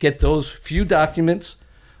I get those few documents,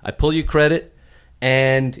 I pull your credit,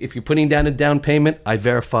 and if you're putting down a down payment, I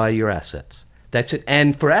verify your assets. That's it.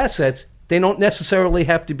 And for assets, they don't necessarily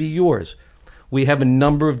have to be yours. We have a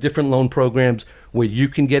number of different loan programs where you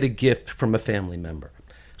can get a gift from a family member.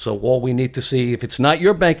 So all we need to see, if it's not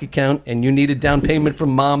your bank account and you need a down payment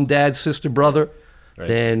from mom, dad, sister, brother,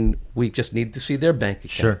 then we just need to see their bank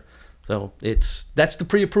account. Sure. So that's the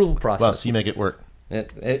pre-approval process. Well, so you make it work.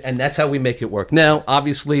 And that's how we make it work. Now,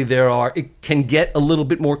 obviously, it can get a little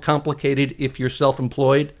bit more complicated if you're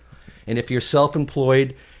self-employed. And if you're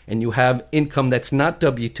self-employed and you have income that's not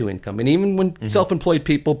W-2 income, and even when self-employed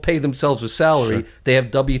people pay themselves a salary, they have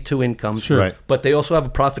W-2 income, but they also have a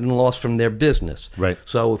profit and loss from their business. Right.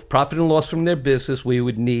 So if profit and loss from their business, we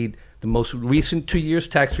would need the most recent 2 years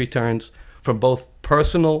tax returns from both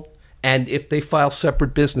personal and if they file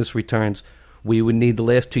separate business returns, we would need the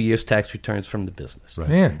last 2 years tax returns from the business. Right.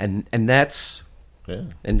 Man. And that's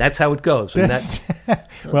how it goes. And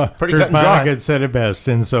well, pretty Kurt cut and dry. Vonnegut said it best,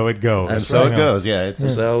 and so it goes. And so it goes. Yeah, it's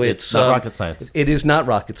not rocket science. It is not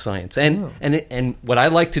rocket science. And what I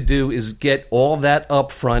like to do is get all that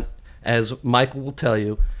up front, as Michael will tell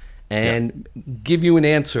you, and give you an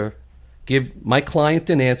answer, give my client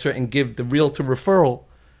an answer, and give the realtor referral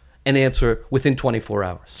an answer within 24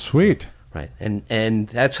 hours. Sweet. Right. And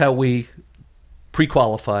that's how we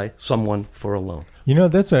pre-qualify someone for a loan. You know,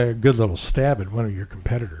 that's a good little stab at one of your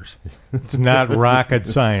competitors. It's not rocket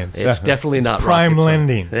science. It's definitely not prime rocket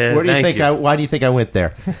lending. science. Where do you think? Why do you think I went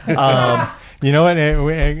there? You know what?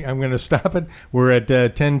 I'm going to stop it. We're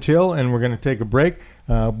at 10 till, and we're going to take a break.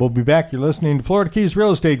 We'll be back. You're listening to Florida Keys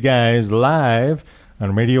Real Estate Guys live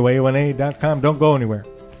on RadioA1A.com. Don't go anywhere.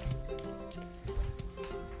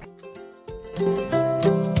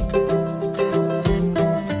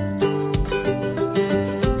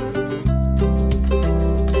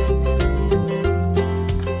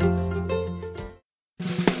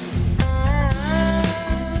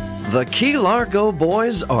 The Key Largo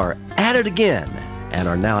boys are at it again and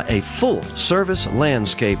are now a full-service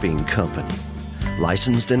landscaping company.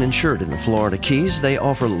 Licensed and insured in the Florida Keys, they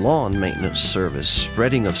offer lawn maintenance service,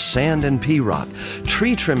 spreading of sand and pea rock,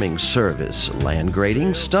 tree trimming service, land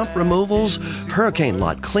grading, stump removals, hurricane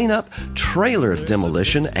lot cleanup, trailer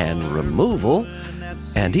demolition and removal,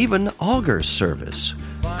 and even auger service.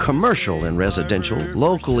 Commercial and residential,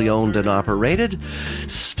 locally owned and operated,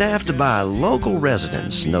 staffed by local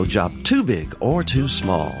residents. No job too big or too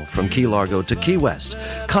small. From Key Largo to Key West,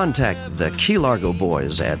 contact the Key Largo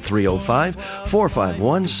boys at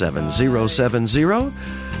 305-451-7070.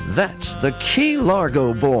 That's the Key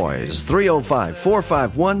Largo boys,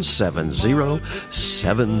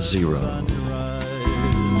 305-451-7070.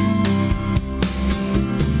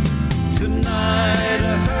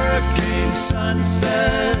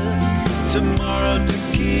 Sunset, tomorrow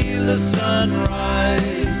tequila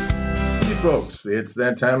sunrise. Hey folks, it's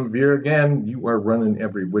that time of year again. You are running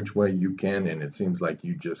every which way you can, and it seems like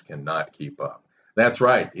you just cannot keep up. That's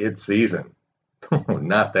right, it's season.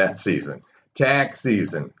 Not that season. Tax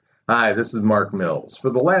season. Hi, this is Mark Mills. For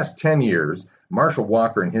the last 10 years, Marshall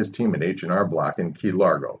Walker and his team at H&R Block in Key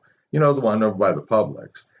Largo, you know, the one over by the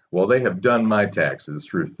Publix, well, they have done my taxes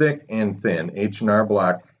through thick and thin. H&R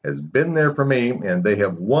Block has been there for me, and they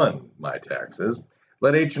have won my taxes.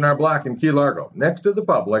 Let H&R Block in Key Largo, next to the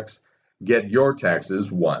Publix, get your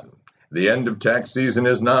taxes won. The end of tax season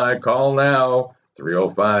is nigh. Call now,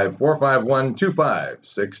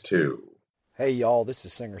 305-451-2562. Hey, y'all, this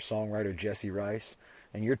is singer-songwriter Jesse Rice,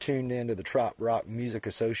 and you're tuned in to the Trop Rock Music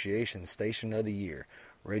Association Station of the Year,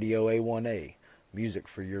 Radio A1A, music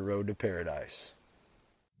for your road to paradise.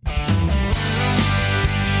 I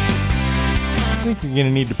think you're going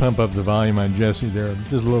to need to pump up the volume on Jesse there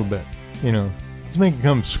just a little bit. You know, just make him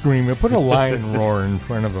come screaming. Put a lion roar in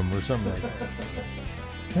front of him or something like that.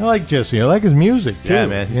 I like Jesse. I like his music, too. Yeah,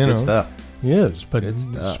 man. He's good stuff. He is. But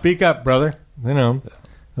speak up, brother. You know,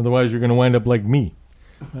 otherwise you're going to wind up like me.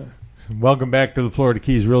 Welcome back to the Florida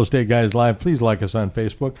Keys Real Estate Guys Live. Please like us on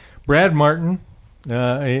Facebook. Brad Martin,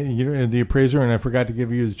 the appraiser, and I forgot to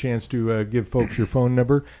give you the chance to give folks your phone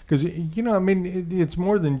number because, you know, I mean, it's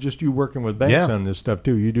more than just you working with banks on this stuff,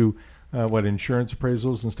 too. You do, insurance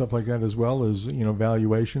appraisals and stuff like that as well as, you know,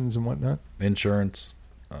 valuations and whatnot? Insurance,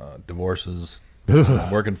 divorces,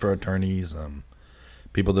 working for attorneys,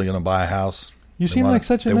 people that are going to buy a house. You seem like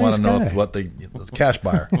such a they nice want to know guy. if what they cash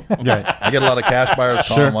buyer. Right. I get a lot of cash buyers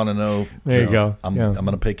calling. Sure. Want to know. There you go. I'm Yeah. going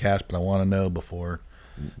to pay cash, but I want to know before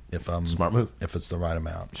if I'm smart move if it's the right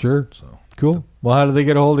amount. Sure. So Cool. Well, how do they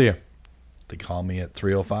get a hold of you? they call me at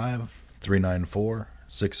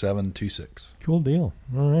 305-394-6726. Cool deal.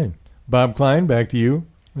 All right. Bob Klein, back to you.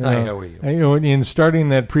 Hi, how are you? In starting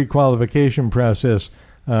that pre-qualification process,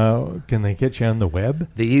 can they get you on the web?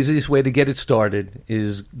 The easiest way to get it started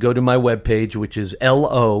is go to my webpage, which is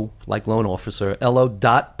LO, like loan officer,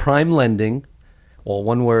 LO.primelending, all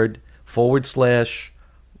one word, /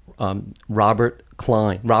 Robert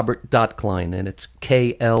Klein, Robert.Klein, and it's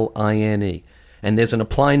KLINE. And there's an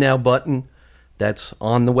Apply Now button that's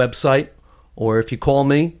on the website, or if you call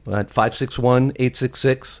me at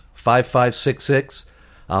 561-866-5566,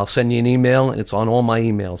 I'll send you an email, and it's on all my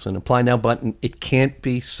emails. An Apply Now button, it can't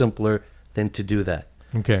be simpler than to do that.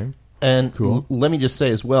 Okay. And Cool. let me just say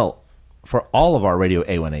as well, for all of our Radio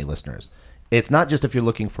A1A listeners, it's not just if you're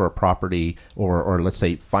looking for a property or let's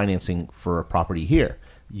say financing for a property here.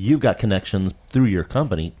 You've got connections through your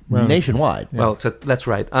company nationwide. Well, that's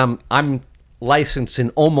right. I'm licensed in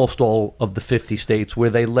almost all of the 50 states where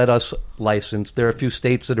they let us license. There are a few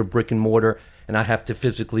states that are brick and mortar, and I have to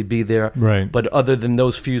physically be there. Right. But other than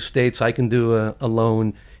those few states, I can do a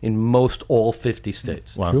loan in most all 50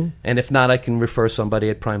 states. Wow. Cool. And if not, I can refer somebody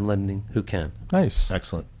at Prime Lending who can. Nice.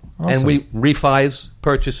 Excellent. Awesome. And we refis,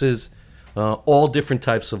 purchases, all different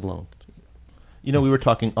types of loans. You know, we were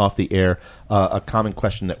talking off the air, a common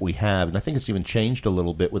question that we have, and I think it's even changed a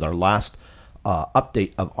little bit with our last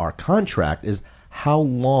update of our contract, is how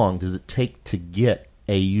long does it take to get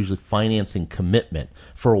a usually financing commitment?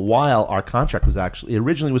 For a while, our contract was actually, it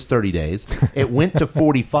originally was 30 days. It went to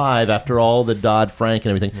 45 after all the Dodd-Frank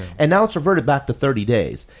and everything, and now it's reverted back to 30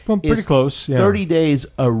 days. Well, pretty Is close, yeah. 30 days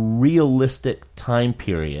a realistic time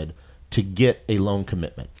period to get a loan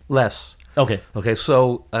commitment? Less. Okay. Okay,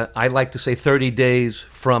 so I like to say 30 days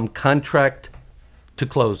from contract to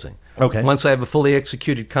closing. Okay. Once I have a fully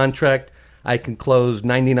executed contract, I can close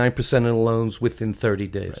 99% of the loans within 30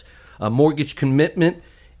 days. Right. A mortgage commitment,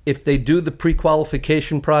 if they do the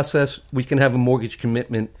pre-qualification process, we can have a mortgage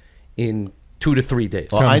commitment in 2 to 3 days.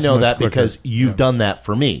 Well, I know much that quicker. because you've done that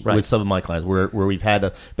for me Right. with some of my clients where we've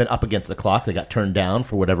had been up against the clock. They got turned down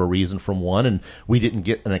for whatever reason from one, and we didn't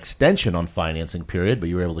get an extension on financing period, but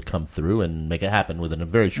you were able to come through and make it happen within a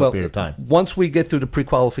very short period of time. Once we get through the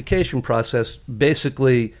pre-qualification process,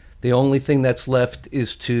 basically the only thing that's left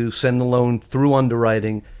is to send the loan through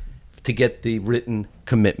underwriting to get the written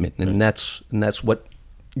commitment, and that's what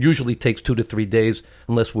usually takes 2 to 3 days,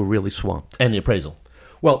 unless we're really swamped. And the appraisal.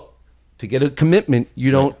 Well, to get a commitment,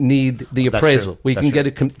 you don't need the That's appraisal. true. We That's can true.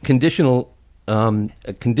 get a conditional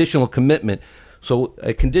commitment. So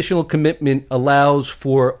a conditional commitment allows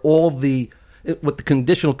for all what the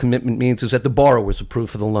conditional commitment means is that the borrower is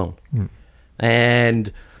approved for the loan.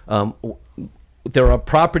 And there are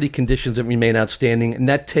property conditions that remain outstanding, and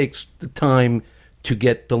that takes the time to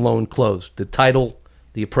get the loan closed. The title,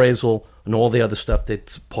 the appraisal, and all the other stuff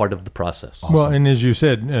that's part of the process. Well, and as you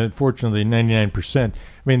said, fortunately, 99%. I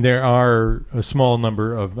mean, there are a small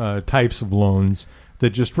number of types of loans that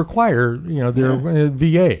just require, their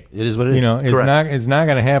VA. It is what it is. It's not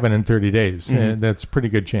going to happen in 30 days. That's a pretty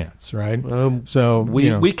good chance, right? So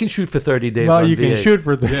we can shoot for 30 days. Well, on you can VAs. shoot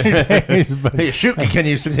for 30 days, but Can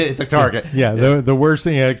you hit the target? yeah, the worst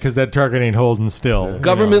thing, because that target ain't holding still.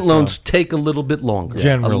 Government loans take a little bit longer.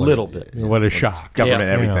 Generally, a little bit. What a shock! Government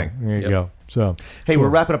Yeah. everything. There you go. So, Hey, we're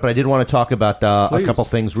wrapping up, but I did want to talk about a Please. couple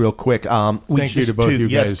things real quick. Thank you to both you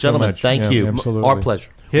yes, guys so gentlemen, much. thank Yeah, you. absolutely. Our pleasure.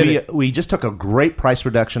 We just took a great price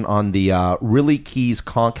reduction on the Really Keys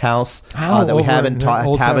Conch House Oh, that we have over in in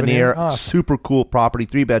Old Tavernier. Tavernier. Awesome. Super cool property,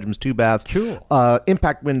 3 bedrooms, 2 baths. Cool.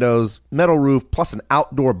 Impact windows, metal roof, plus an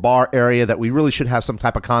outdoor bar area that we really should have some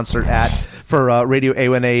type of concert at for Radio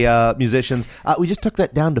A1A musicians. We just took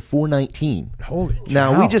that down to $419. Holy cow.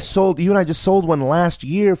 Now, you and I just sold one last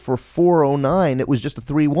year for $409. It was just a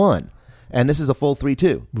 3-1. And this is a full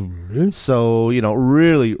 3-2. Mm-hmm. So,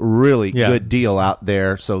 really, really Yeah. good deal out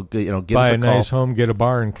there. So, give buy us a a call. nice home, get a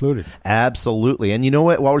bar included. Absolutely. And you know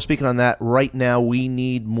what? While we're speaking on that, right now we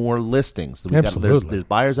need more listings. Absolutely. There's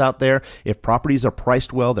buyers out there. If properties are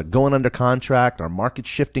priced well, they're going under contract. Our market's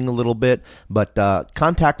shifting a little bit. But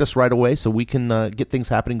contact us right away so we can get things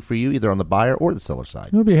happening for you either on the buyer or the seller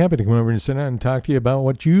side. We'll be happy to come over and sit down and talk to you about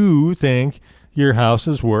what you think your house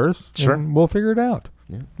is worth. Sure. And we'll figure it out.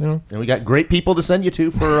 Yeah. And we got great people to send you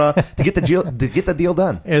to for to get the deal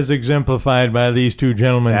done. As exemplified by these two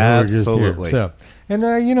gentlemen who were just Absolutely. here. So,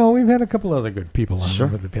 And, we've had a couple other good people on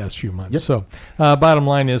over the past few months. Yep. So, bottom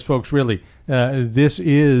line is, folks, really, this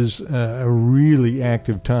is a really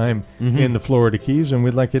active time in the Florida Keys, and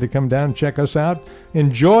we'd like you to come down and check us out.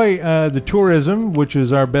 Enjoy the tourism, which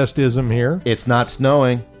is our best ism here. It's not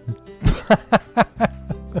snowing.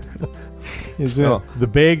 Is it the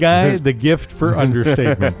Bay Guy, the gift for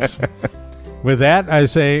understatements? With that, I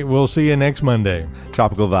say we'll see you next Monday.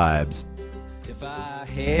 Tropical vibes. If I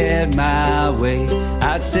had my way,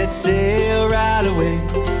 I'd set sail right away.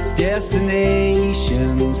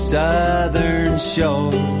 Destination, southern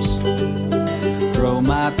shores. Throw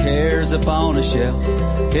my cares upon a shelf.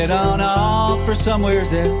 Head on off for somewhere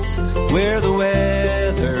else, where the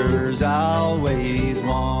weather's always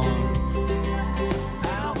warm.